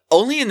love,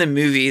 only in the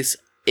movies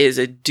is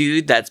a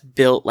dude that's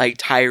built like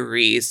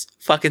Tyrese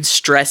fucking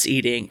stress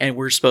eating, and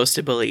we're supposed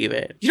to believe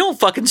it. You don't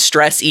fucking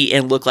stress eat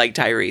and look like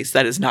Tyrese.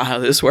 That is not how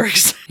this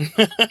works.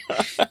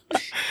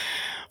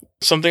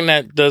 Something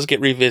that does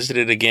get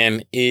revisited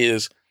again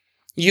is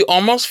you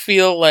almost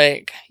feel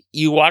like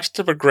you watch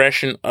the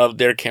progression of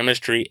their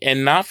chemistry,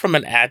 and not from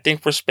an acting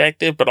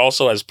perspective, but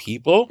also as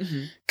people.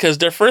 Because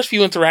their first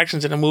few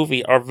interactions in the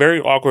movie are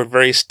very awkward,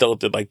 very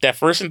stilted. Like, that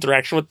first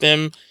interaction with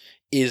them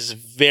is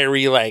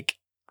very, like,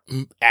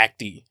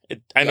 acty.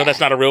 I know that's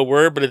not a real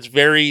word, but it's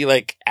very,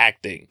 like,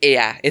 acting.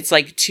 Yeah, it's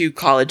like two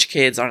college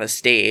kids on a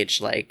stage,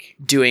 like,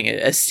 doing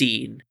a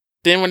scene.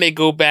 Then when they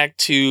go back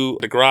to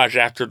the garage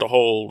after the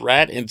whole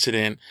rat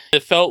incident,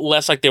 it felt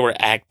less like they were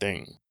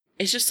acting.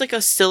 It's just like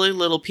a silly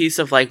little piece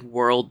of like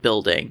world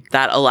building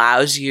that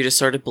allows you to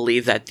sort of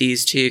believe that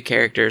these two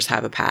characters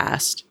have a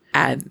past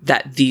and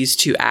that these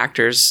two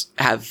actors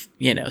have,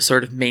 you know,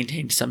 sort of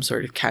maintained some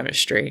sort of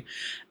chemistry.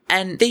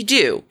 And they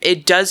do.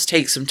 It does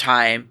take some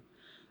time.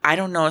 I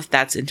don't know if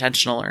that's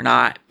intentional or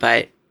not,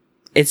 but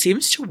it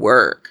seems to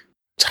work.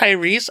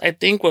 Tyrese, I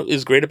think what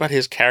is great about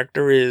his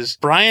character is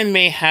Brian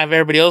may have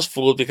everybody else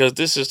fooled because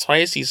this is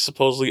twice he's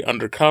supposedly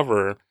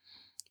undercover.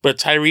 But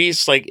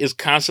Tyrese, like, is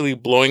constantly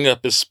blowing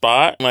up his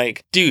spot.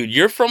 Like, dude,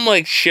 you're from,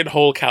 like,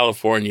 shithole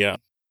California.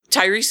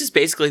 Tyrese is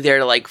basically there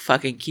to, like,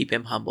 fucking keep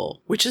him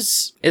humble, which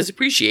is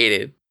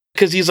appreciated.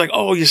 Because he's like,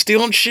 oh, you're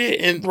stealing shit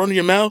and running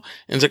your mouth.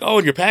 And it's like, oh,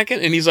 and you're packing?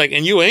 And he's like,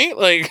 and you ain't?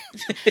 Like,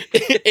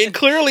 and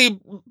clearly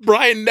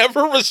Brian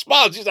never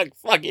responds. He's like,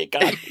 fuck, you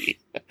got me.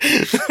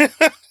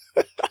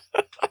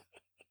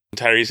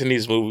 Tyrese in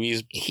these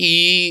movies,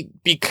 he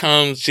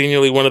becomes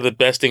genuinely one of the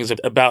best things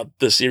about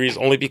the series,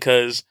 only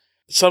because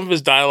some of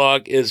his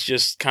dialogue is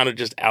just kind of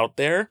just out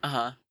there.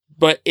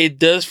 But it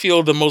does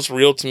feel the most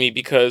real to me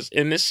because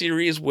in this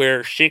series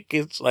where shit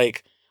gets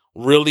like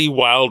really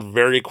wild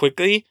very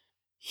quickly,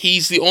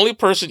 he's the only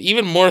person,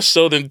 even more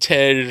so than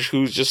Tej,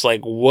 who's just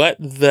like, what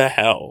the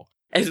hell?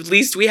 At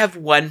least we have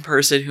one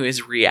person who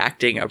is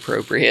reacting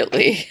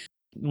appropriately.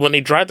 When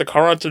they drive the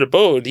car onto the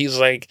boat, he's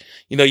like,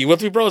 you know, you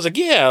with me, bro? It's like,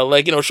 yeah,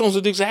 like, you know, show him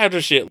some Dukes of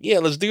Hazzard shit. Yeah,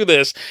 let's do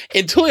this.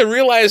 Until he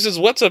realizes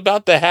what's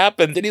about to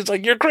happen. Then he's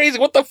like, you're crazy.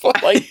 What the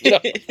fuck? Like, you know.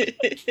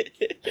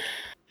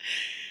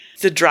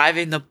 The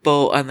driving the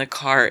boat on the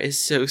car is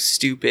so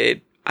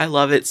stupid. I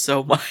love it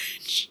so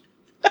much.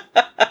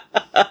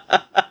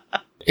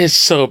 It's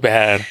so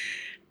bad.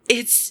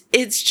 It's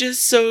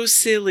just so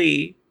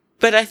silly.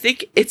 But I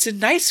think it's a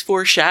nice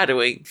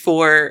foreshadowing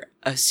for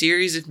a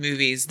series of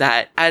movies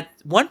that at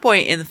one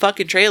point in the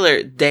fucking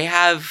trailer, they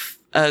have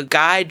a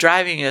guy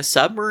driving a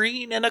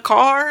submarine in a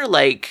car.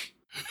 Like,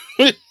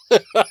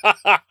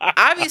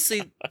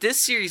 obviously, this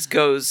series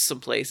goes some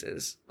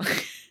places.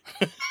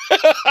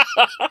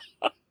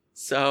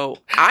 So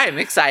I'm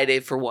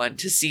excited for one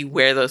to see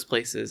where those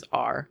places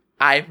are.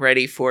 I'm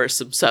ready for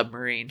some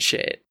submarine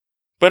shit.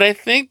 But I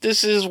think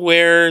this is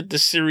where the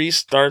series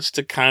starts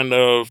to kind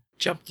of...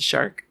 Jump the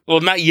shark.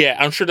 Well, not yet.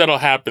 I'm sure that'll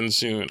happen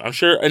soon. I'm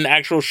sure an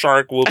actual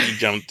shark will be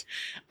jumped.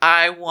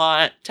 I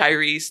want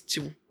Tyrese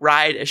to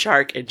ride a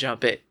shark and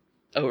jump it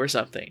over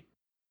something.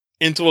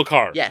 Into a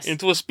car. Yes.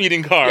 Into a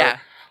speeding car. Yeah.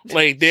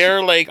 Like,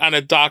 they're, like, on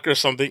a dock or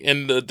something,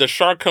 and the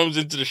shark comes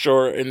into the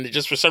shore, and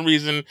just for some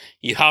reason,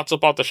 he hops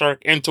up off the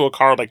shark into a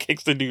car, like,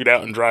 kicks the dude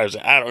out and drives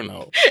it. I don't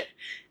know.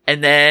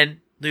 And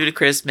then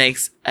Ludacris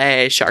makes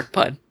a shark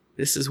pun.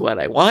 This is what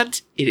I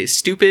want. It is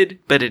stupid,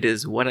 but it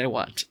is what I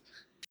want.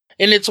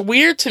 And it's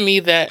weird to me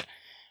that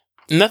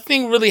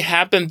nothing really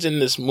happens in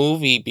this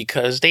movie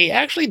because they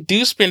actually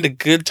do spend a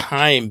good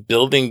time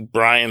building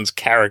Brian's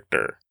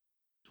character.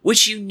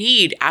 Which you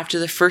need after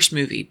the first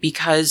movie,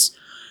 because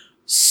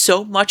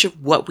so much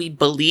of what we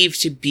believe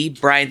to be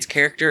Brian's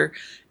character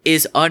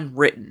is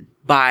unwritten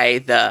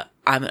by the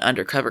I'm an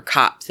undercover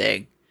cop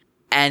thing.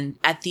 And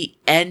at the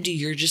end,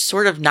 you're just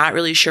sort of not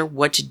really sure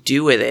what to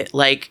do with it.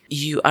 Like,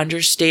 you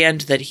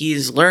understand that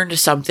he's learned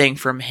something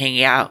from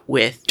hanging out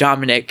with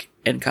Dominic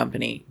and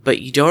company,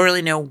 but you don't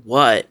really know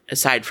what,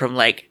 aside from,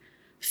 like,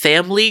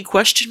 family, ?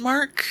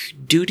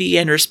 Duty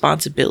and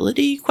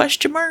responsibility, ?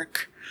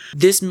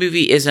 This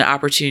movie is an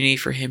opportunity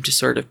for him to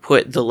sort of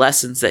put the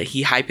lessons that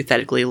he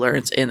hypothetically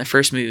learns in the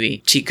first movie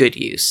to good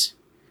use.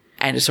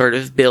 And to sort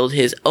of build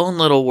his own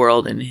little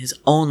world and his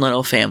own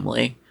little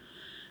family.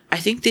 I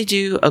think they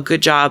do a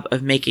good job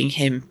of making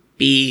him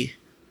be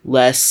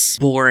less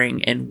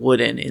boring and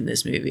wooden in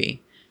this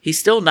movie. He's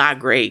still not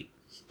great,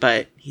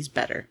 but he's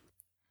better.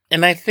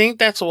 And I think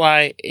that's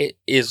why it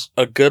is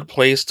a good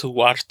place to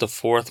watch the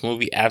fourth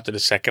movie after the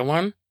second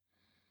one.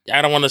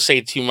 I don't want to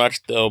say too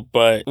much, though,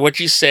 but what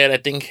you said, I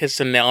think, hits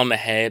the nail on the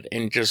head.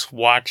 And just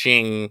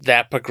watching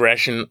that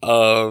progression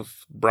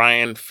of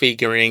Brian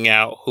figuring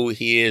out who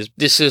he is.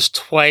 This is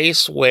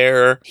twice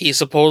where he's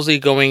supposedly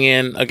going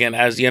in, again,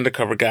 as the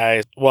undercover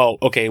guy. Well,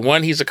 okay,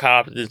 one, he's a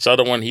cop. This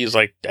other one, he's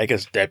like, I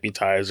guess,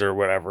 deputized or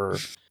whatever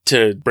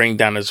to bring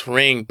down his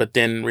ring. But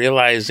then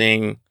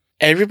realizing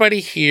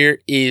everybody here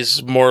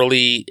is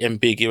morally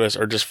ambiguous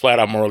or just flat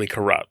out morally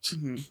corrupt.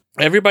 Mm-hmm.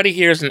 Everybody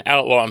here is an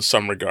outlaw in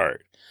some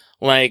regard.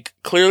 Like,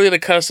 clearly the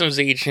customs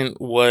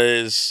agent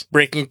was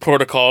breaking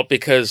protocol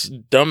because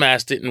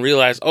dumbass didn't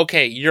realize,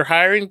 okay, you're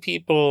hiring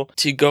people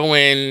to go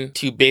in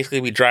to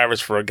basically be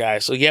drivers for a guy.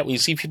 So yeah, when you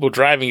see people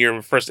driving,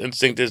 your first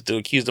instinct is to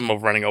accuse them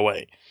of running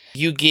away.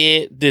 You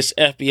get this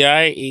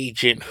FBI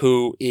agent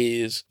who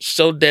is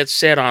so dead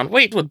set on,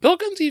 wait, would Bill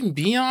Guns even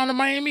be on a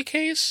Miami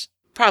case?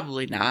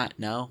 Probably not,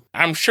 no.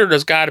 I'm sure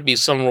there's got to be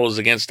some rules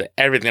against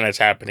everything that's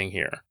happening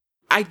here.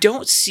 I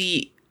don't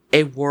see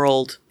a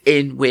world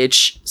in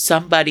which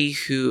somebody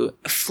who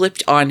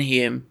flipped on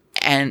him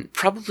and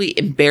probably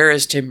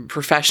embarrassed him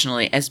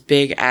professionally as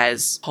big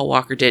as Paul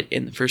Walker did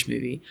in the first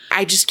movie.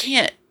 I just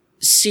can't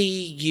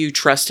see you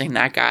trusting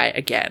that guy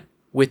again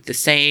with the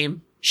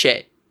same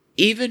shit.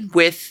 Even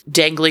with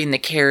dangling the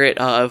carrot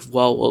of,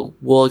 well,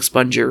 we'll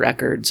expunge your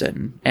records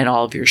and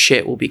all of your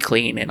shit will be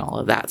clean and all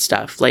of that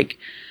stuff. Like,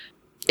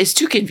 it's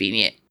too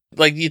convenient.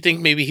 Like, you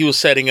think maybe he was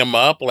setting him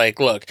up? Like,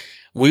 look,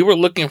 we were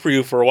looking for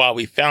you for a while.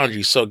 We found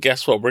you. So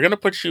guess what? We're going to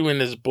put you in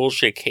this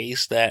bullshit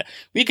case that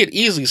we could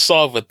easily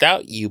solve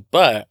without you.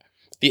 But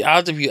the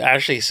odds of you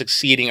actually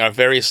succeeding are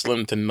very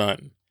slim to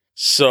none.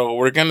 So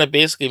we're going to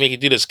basically make you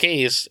do this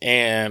case.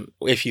 And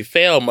if you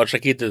fail, much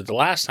like you did the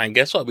last time,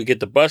 guess what? We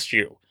get to bust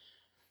you.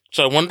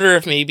 So I wonder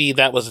if maybe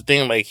that was the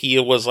thing. Like, he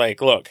was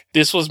like, look,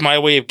 this was my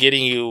way of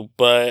getting you,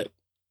 but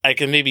I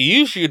can maybe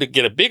use you to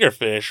get a bigger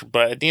fish.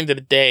 But at the end of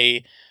the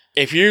day,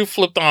 if you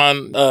flipped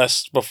on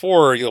us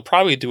before, you'll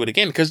probably do it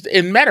again. Because,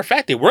 in matter of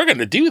fact, they were going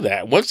to do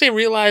that. Once they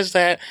realized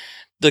that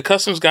the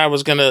customs guy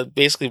was going to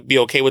basically be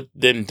okay with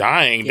them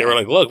dying, They were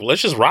like, look,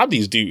 let's just rob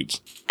these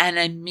dudes. And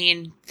I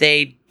mean,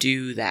 they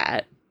do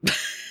that.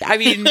 I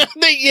mean,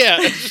 yeah.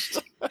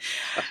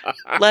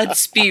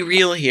 Let's be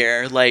real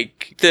here.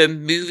 Like, the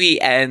movie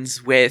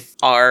ends with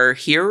our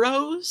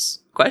heroes, ?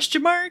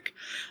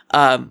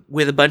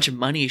 With a bunch of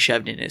money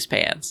shoved in his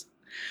pants.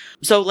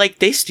 So, like,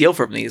 they steal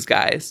from these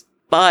guys.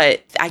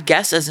 But I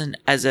guess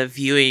as a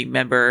viewing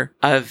member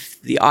of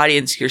the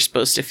audience, you're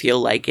supposed to feel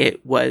like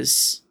it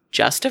was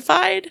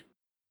justified.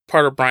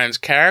 Part of Brian's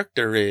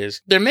character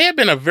is there may have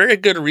been a very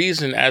good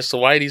reason as to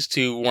why these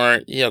two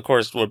weren't, of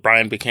course, when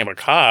Brian became a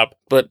cop,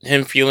 but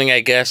him feeling, I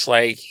guess,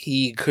 like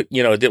he could,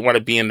 didn't want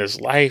to be in this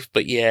life,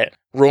 but yet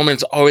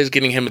Roman's always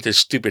getting him with this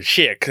stupid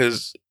shit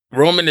because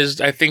Roman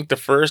is, I think, the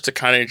first to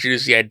kind of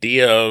introduce the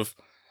idea of,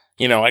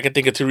 I can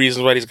think of two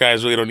reasons why these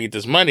guys really don't need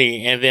this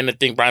money. And then I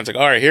think Brian's like,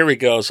 all right, here we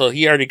go. So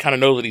he already kind of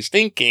knows what he's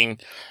thinking.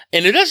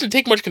 And it doesn't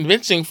take much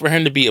convincing for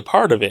him to be a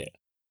part of it.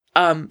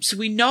 So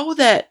we know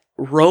that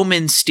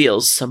Roman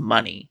steals some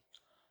money.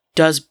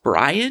 Does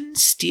Brian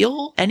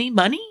steal any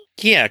money?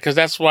 Yeah, because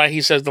that's why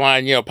he says the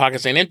line,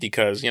 pockets ain't empty,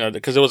 because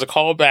it was a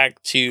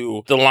callback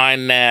to the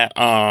line that...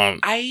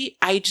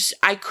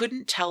 I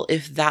couldn't tell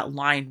if that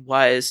line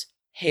was,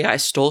 hey, I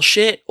stole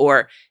shit,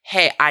 or,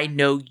 hey, I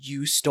know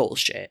you stole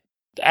shit.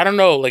 I don't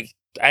know, like,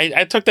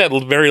 I took that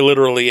very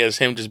literally as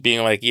him just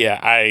being like, yeah,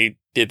 I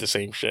did the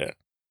same shit.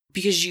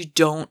 because you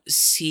don't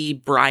see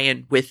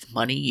Brian with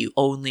money, you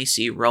only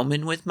see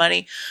Roman with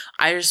money.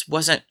 I just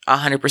wasn't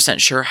 100%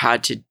 sure how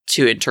to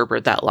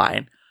interpret that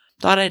line.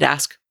 Thought I'd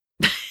ask.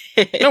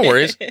 No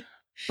worries.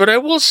 But I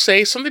will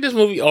say something this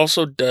movie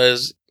also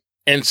does,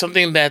 and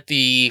something that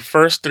the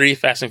first 3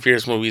 Fast and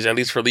Furious movies, at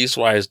least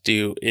release-wise,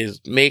 do, is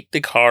make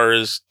the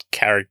cars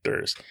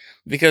characters.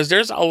 Because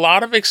there's a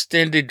lot of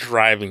extended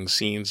driving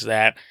scenes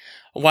that,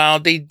 while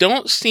they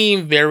don't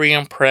seem very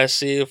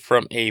impressive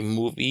from a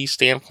movie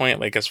standpoint,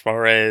 like as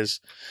far as,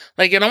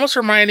 like, it almost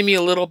reminded me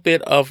a little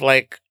bit of,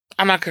 like,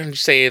 I'm not going to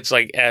say it's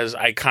like as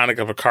iconic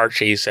of a car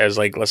chase as,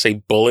 like, let's say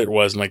Bullet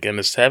was like in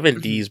the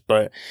 70s,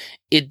 but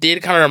it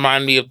did kind of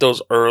remind me of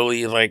those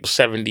early like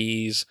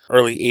 70s,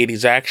 early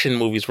 80s action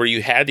movies where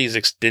you had these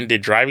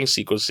extended driving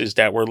sequences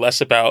that were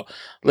less about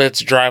let's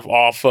drive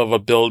off of a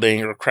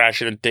building or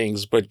crash into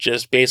things, but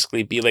just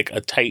basically be like a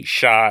tight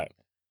shot.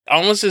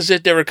 Almost as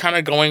if they were kind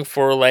of going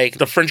for like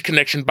the French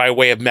Connection by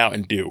way of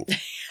Mountain Dew.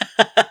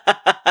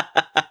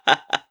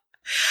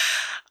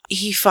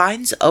 He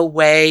finds a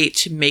way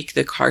to make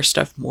the car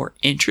stuff more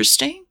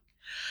interesting.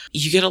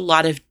 You get a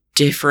lot of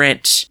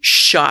different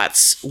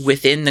shots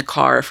within the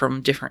car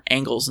from different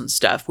angles and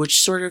stuff, which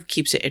sort of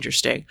keeps it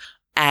interesting.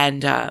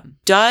 And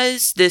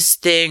does this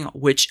thing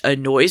which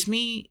annoys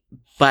me,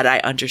 but I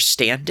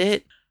understand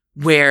it,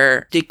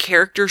 where the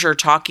characters are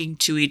talking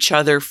to each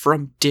other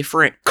from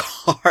different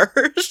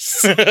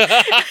cars.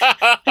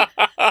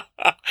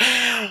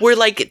 Where,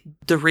 like,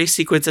 the race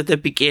sequence at the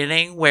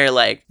beginning where,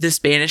 like, the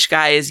Spanish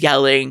guy is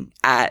yelling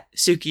at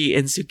Suki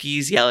and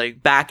Suki's yelling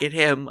back at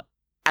him.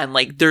 And,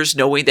 like, there's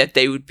no way that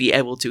they would be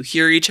able to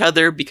hear each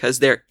other because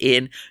they're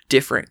in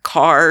different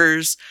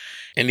cars.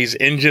 And these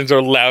engines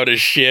are loud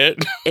as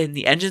shit. And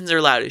the engines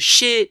are loud as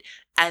shit.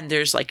 And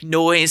there's, like,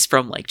 noise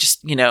from, like,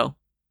 just, you know,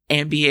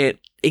 ambient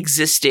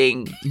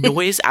existing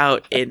noise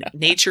out in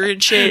nature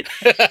and shit.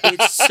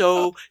 It's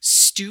so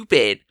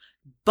stupid.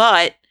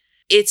 But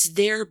it's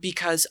there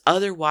because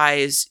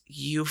otherwise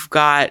you've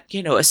got,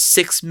 you know, a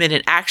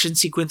 6-minute action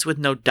sequence with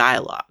no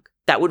dialogue.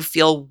 That would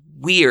feel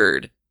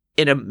weird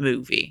in a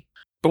movie.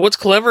 But what's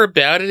clever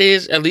about it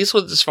is, at least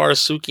with as far as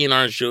Suki and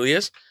Orange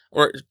Julius,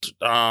 or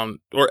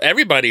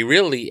everybody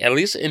really, at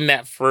least in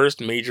that first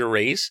major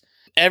race,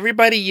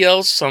 everybody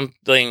yells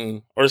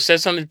something or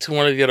says something to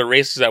one of the other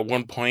races at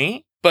one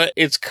point, but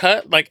it's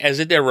cut like as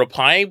if they're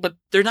replying, but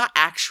they're not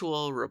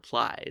actual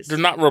replies. They're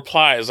not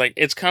replies. Like,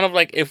 it's kind of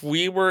like if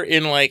we were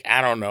in, like,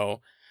 I don't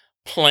know,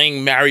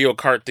 playing Mario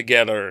Kart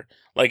together,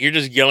 like you're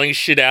just yelling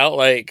shit out,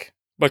 like,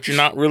 but you're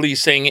not really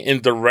saying it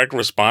in direct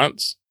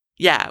response.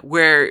 Yeah,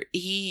 where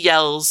he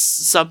yells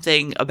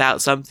something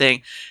about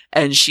something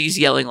and she's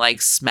yelling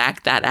like,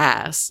 smack that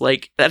ass.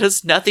 Like, that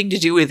has nothing to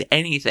do with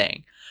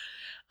anything.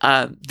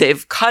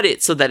 They've cut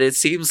it so that it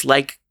seems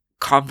like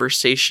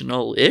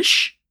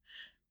conversational-ish,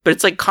 but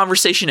it's like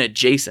conversation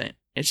adjacent.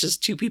 It's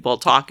just 2 people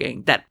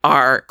talking that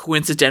are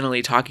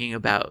coincidentally talking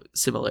about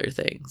similar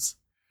things.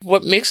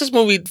 What makes this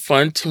movie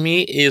fun to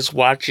me is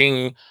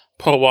watching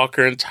Paul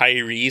Walker and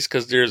Tyrese,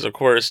 because there's, of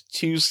course,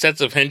 2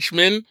 sets of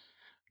henchmen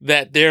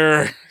that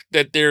they're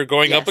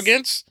going up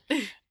against.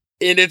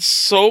 And it's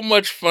so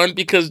much fun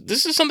because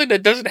this is something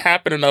that doesn't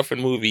happen enough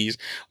in movies,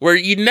 where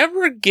you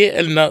never get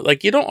enough,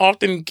 like, you don't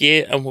often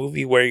get a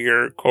movie where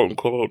you're, quote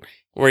unquote,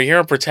 where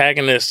your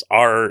protagonists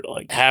are,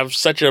 like, have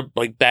such a,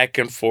 like, back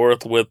and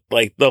forth with,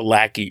 like, the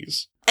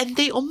lackeys. And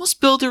they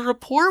almost build a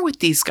rapport with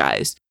these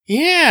guys.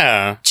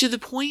 Yeah. To the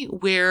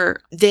point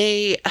where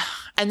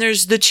and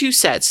there's the 2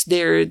 sets.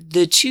 They're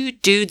the 2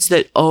 dudes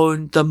that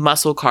own the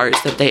muscle cars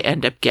that they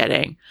end up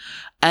getting.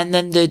 And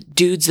then the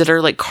dudes that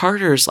are like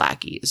Carter's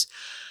lackeys.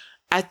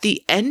 At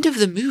the end of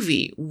the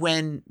movie,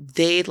 when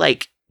they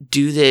like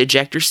do the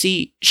ejector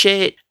seat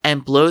shit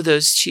and blow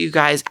those 2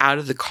 guys out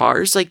of the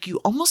cars, like, you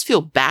almost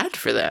feel bad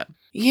for them.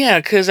 Yeah,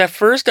 because at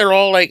first they're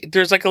all like,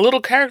 there's like a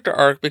little character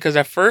arc, because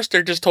at first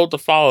they're just told to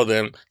follow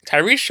them.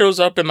 Tyrese shows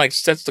up and like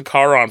sets the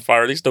car on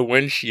fire, at least the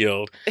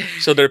windshield.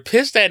 So they're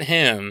pissed at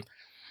him.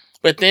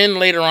 But then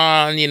later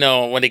on, you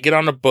know, when they get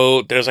on the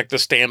boat, there's like the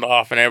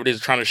standoff and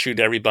everybody's trying to shoot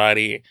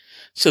everybody.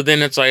 So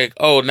then it's like,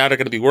 oh, now they're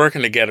going to be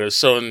working together.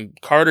 So and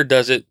Carter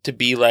does it to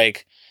be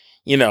like,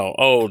 you know,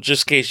 oh,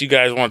 just in case you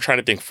guys want to try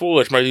anything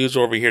foolish, my dude's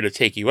over here to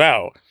take you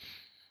out.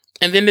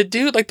 And then the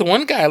dude, like the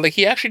one guy, like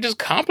he actually just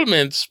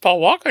compliments Paul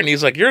Walker and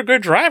he's like, you're a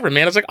good driver,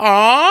 man. It's like,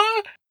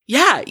 aw.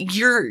 Yeah,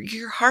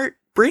 your heart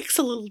breaks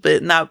a little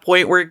bit in that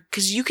point where,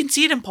 because you can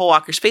see it in Paul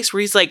Walker's face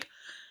where he's like,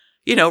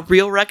 you know,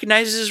 real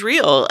recognizes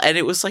real. And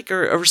it was like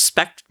a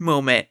respect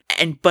moment.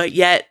 But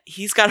yet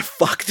he's got to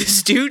fuck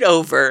this dude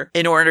over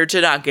in order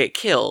to not get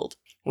killed.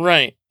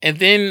 Right. And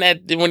then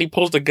when he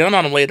pulls the gun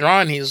on him later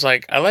on, he's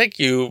like, I like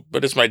you,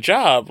 but it's my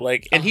job.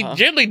 Like, and he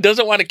generally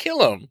doesn't want to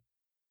kill him.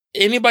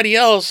 Anybody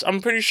else,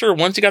 I'm pretty sure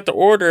once he got the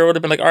order, it would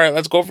have been like, all right,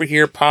 let's go over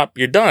here, Pop,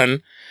 you're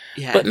done.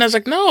 Yeah. But I was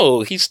like,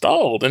 no, he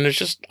stalled. And it's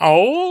just,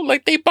 oh,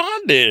 like they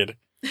bonded.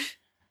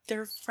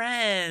 They're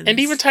friends. And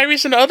even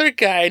Tyrese and the other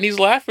guy, and he's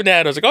laughing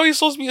at us. Like, oh, he's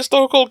supposed to be a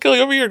stone cold killer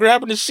over here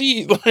grabbing the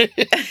seat.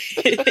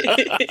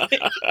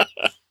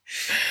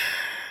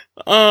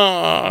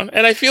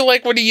 And I feel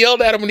like when he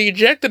yelled at him when he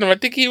ejected him, I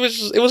think it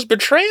was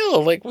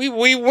betrayal. Like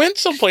we went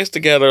someplace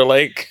together.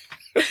 Like,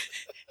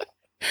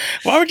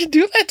 why would you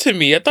do that to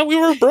me? I thought we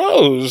were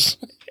bros.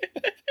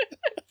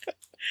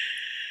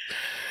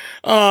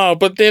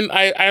 But then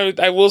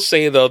I will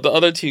say though, the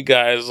other two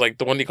guys, like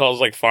the one he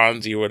calls like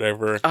Fonzie or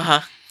whatever,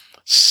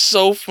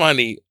 so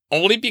funny.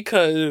 Only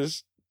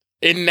because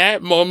in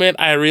that moment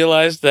I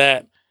realized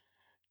that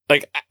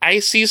like I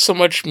see so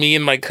much me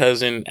and my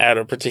cousin at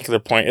a particular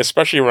point,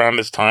 especially around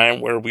this time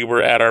where we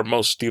were at our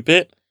most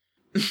stupid.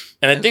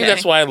 And I think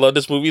that's why I love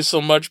this movie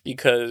so much,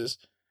 because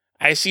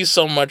I see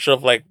so much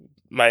of like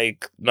my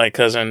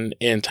cousin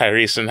and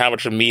Tyrese and how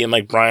much of me and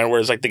like Brian, where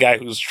it's like the guy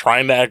who's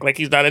trying to act like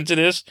he's not into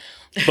this,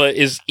 but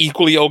is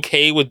equally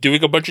okay with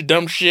doing a bunch of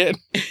dumb shit.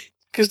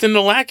 Because then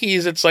the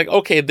lackeys, it's like,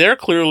 okay, they're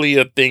clearly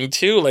a thing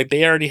too. Like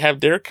they already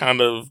have their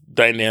kind of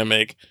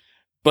dynamic.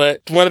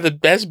 But one of the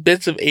best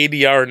bits of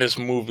ADR in this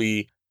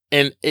movie,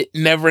 and it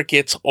never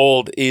gets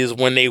old, is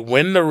when they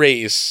win the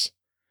race,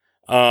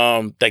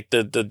 like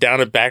the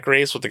down and back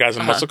race with the guys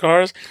in muscle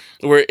cars,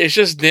 where it's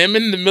just them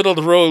in the middle of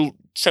the road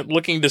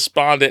looking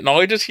despondent, and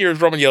all you just hear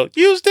is Roman yell,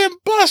 "Use them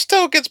bus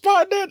tokens,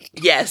 partner!"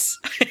 Yes.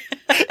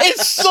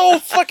 It's so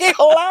fucking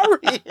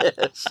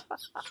hilarious.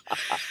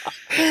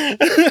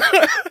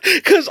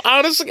 Because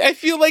honestly, I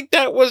feel like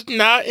that was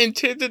not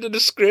intended in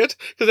the script,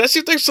 because that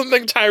seems like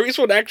something Tyrese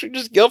would actually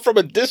just yell from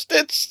a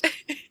distance.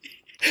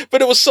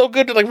 But it was so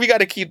good that like we got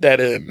to keep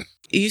that in.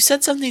 You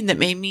said something that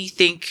made me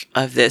think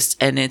of this,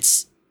 and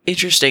it's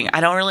interesting. I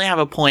don't really have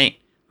a point.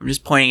 I'm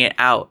just pointing it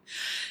out.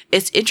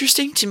 It's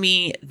interesting to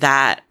me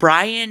that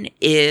Brian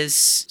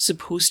is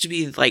supposed to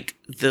be like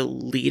the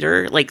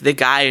leader, like the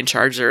guy in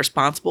charge, the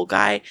responsible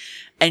guy,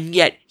 and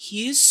yet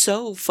he is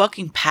so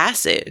fucking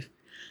passive.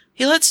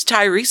 He lets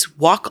Tyrese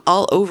walk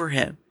all over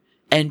him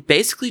and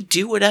basically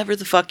do whatever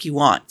the fuck he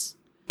wants.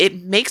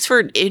 It makes for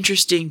an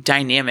interesting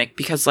dynamic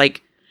because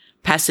like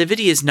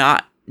passivity is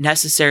not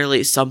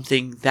necessarily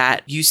something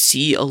that you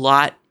see a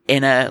lot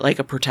in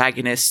a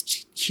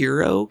protagonist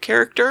hero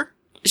character.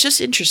 It's just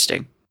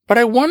interesting. But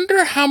I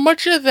wonder how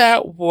much of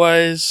that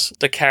was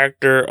the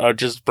character of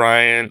just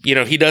Brian. You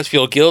know, he does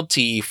feel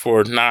guilty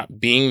for not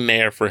being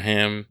there for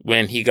him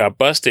when he got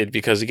busted,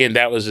 because again,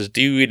 that was his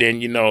dude,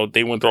 and you know,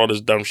 they went through all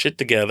this dumb shit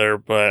together.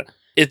 But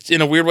it's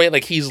in a weird way,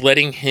 like he's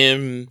letting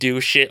him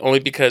do shit only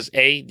because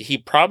A, he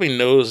probably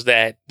knows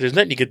that there's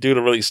nothing he could do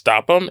to really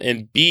stop him,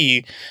 and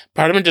B,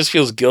 part of him just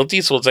feels guilty.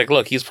 So it's like,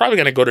 look, he's probably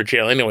going to go to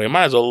jail anyway.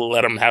 Might as well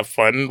let him have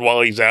fun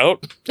while he's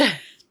out.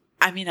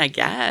 I mean, I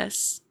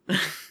guess.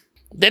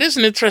 That is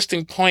an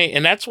interesting point,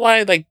 and that's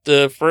why, like,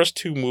 the first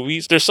two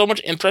movies, there's so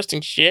much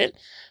interesting shit,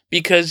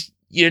 because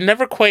you're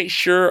never quite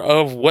sure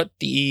of what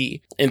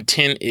the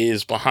intent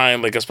is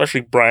behind, like,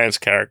 especially Brian's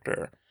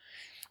character.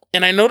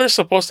 And I know there's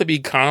supposed to be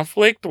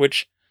conflict,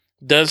 which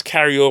does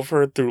carry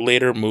over through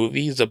later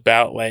movies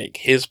about, like,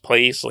 his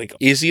place. Like,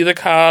 is he the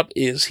cop?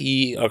 Is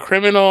he a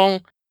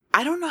criminal?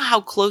 I don't know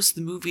how close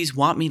the movies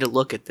want me to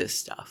look at this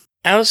stuff.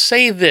 I'll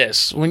say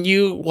this. When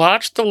you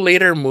watch the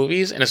later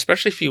movies, and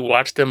especially if you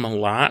watch them a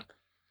lot,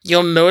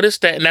 you'll notice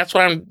that, and that's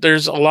why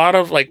there's a lot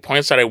of like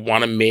points that I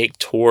want to make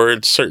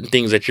towards certain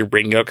things that you're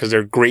bringing up, because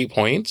they're great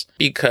points,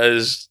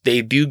 because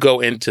they do go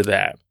into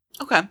that.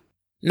 Okay.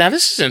 Now,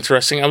 this is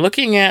interesting. I'm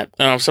looking at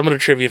some of the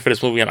trivia for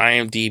this movie on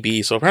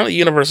IMDb. So apparently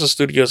Universal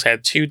Studios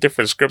had two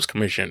different scripts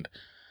commissioned.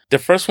 The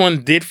first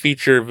one did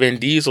feature Vin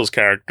Diesel's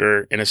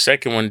character, and the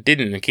second one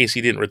didn't, in case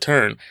he didn't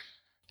return.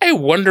 I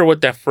wonder what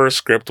that first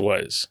script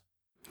was.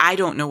 I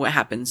don't know what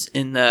happens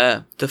in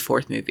the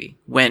fourth movie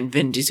when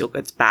Vin Diesel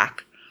gets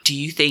back. Do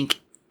you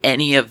think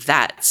any of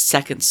that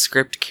second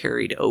script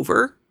carried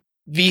over?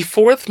 The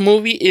fourth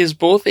movie is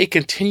both a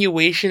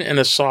continuation and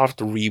a soft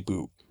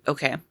reboot.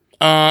 Okay.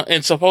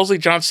 And supposedly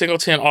John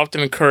Singleton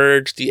often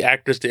encouraged the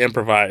actors to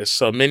improvise,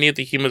 so many of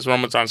the humorous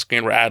moments on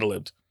screen were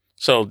ad-libbed.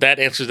 So that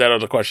answers that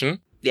other question.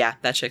 Yeah,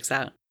 that checks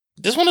out.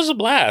 This one is a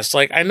blast.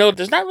 Like, I know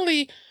there's not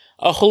really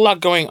a whole lot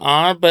going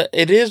on, but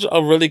it is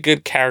a really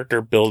good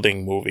character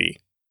building movie.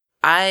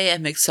 I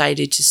am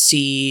excited to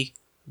see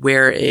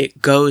where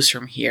it goes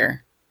from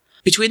here.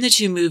 Between the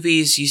two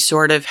movies, you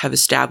sort of have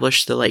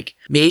established the like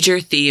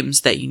major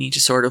themes that you need to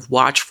sort of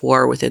watch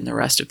for within the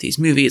rest of these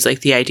movies,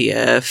 like the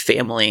idea of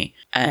family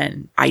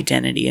and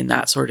identity and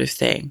that sort of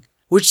thing,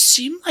 which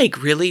seem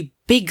like really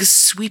big,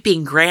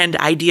 sweeping, grand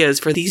ideas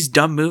for these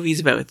dumb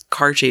movies about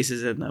car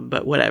chases in them,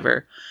 but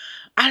whatever.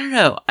 I don't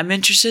know. I'm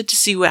interested to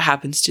see what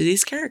happens to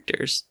these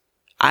characters.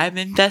 I'm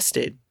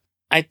invested.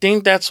 I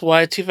think that's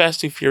why Too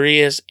Fast, Too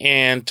Furious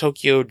and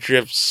Tokyo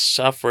Drift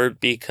suffered,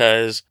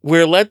 because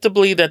we're led to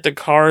believe that the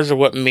cars are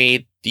what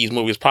made these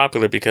movies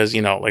popular, because,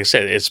 you know, like I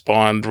said, it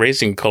spawned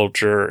racing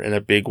culture in a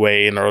big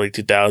way in the early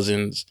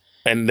 2000s.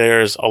 And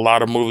there's a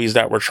lot of movies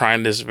that were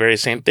trying this very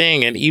same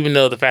thing. And even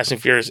though the Fast and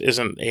Furious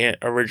isn't an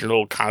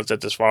original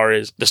concept as far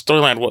as the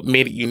storyline, what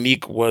made it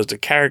unique was the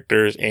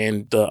characters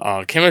and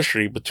the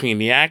chemistry between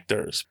the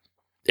actors.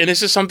 And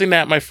this is something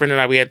that my friend and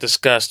I, we had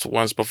discussed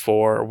once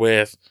before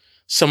with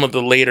some of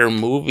the later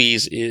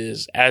movies,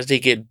 is as they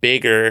get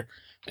bigger,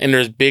 and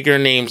there's bigger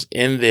names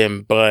in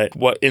them, but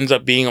what ends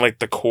up being like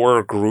the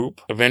core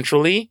group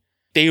eventually,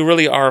 they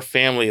really are a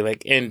family.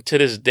 Like, and to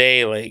this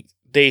day, like,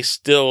 they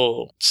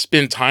still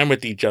spend time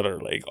with each other,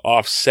 like,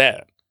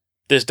 offset.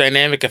 This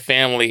dynamic of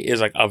family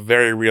is like a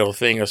very real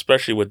thing,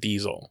 especially with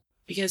Diesel.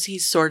 Because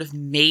he's sort of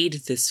made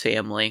this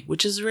family,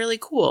 which is really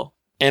cool.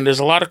 And there's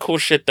a lot of cool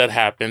shit that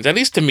happens, at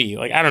least to me.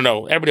 Like, I don't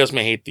know, everybody else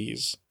may hate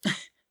these.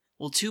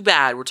 Well, too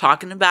bad. We're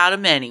talking about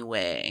him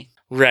anyway.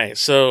 Right.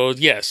 So,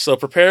 yes. So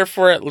prepare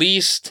for at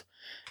least,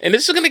 and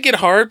this is going to get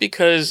hard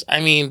because,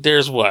 I mean,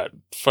 there's what?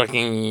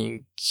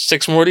 Fucking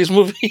 6 more of these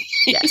movies?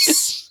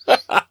 Yes.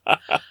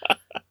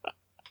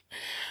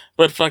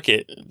 But fuck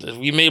it.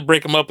 We may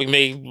break them up. We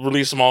may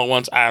release them all at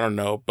once. I don't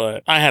know.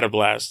 But I had a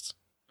blast.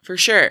 For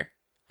sure.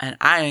 And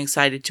I'm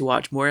excited to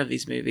watch more of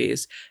these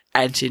movies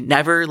and to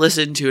never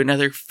listen to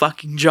another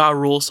fucking Ja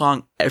Rule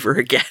song ever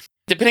again.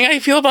 Depending how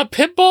you feel about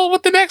Pitbull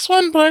with the next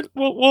one, but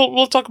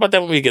we'll talk about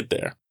that when we get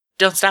there.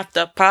 Don't stop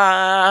the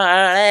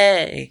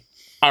party.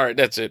 All right,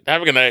 that's it.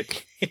 Have a good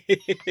night.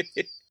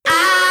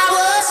 I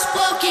was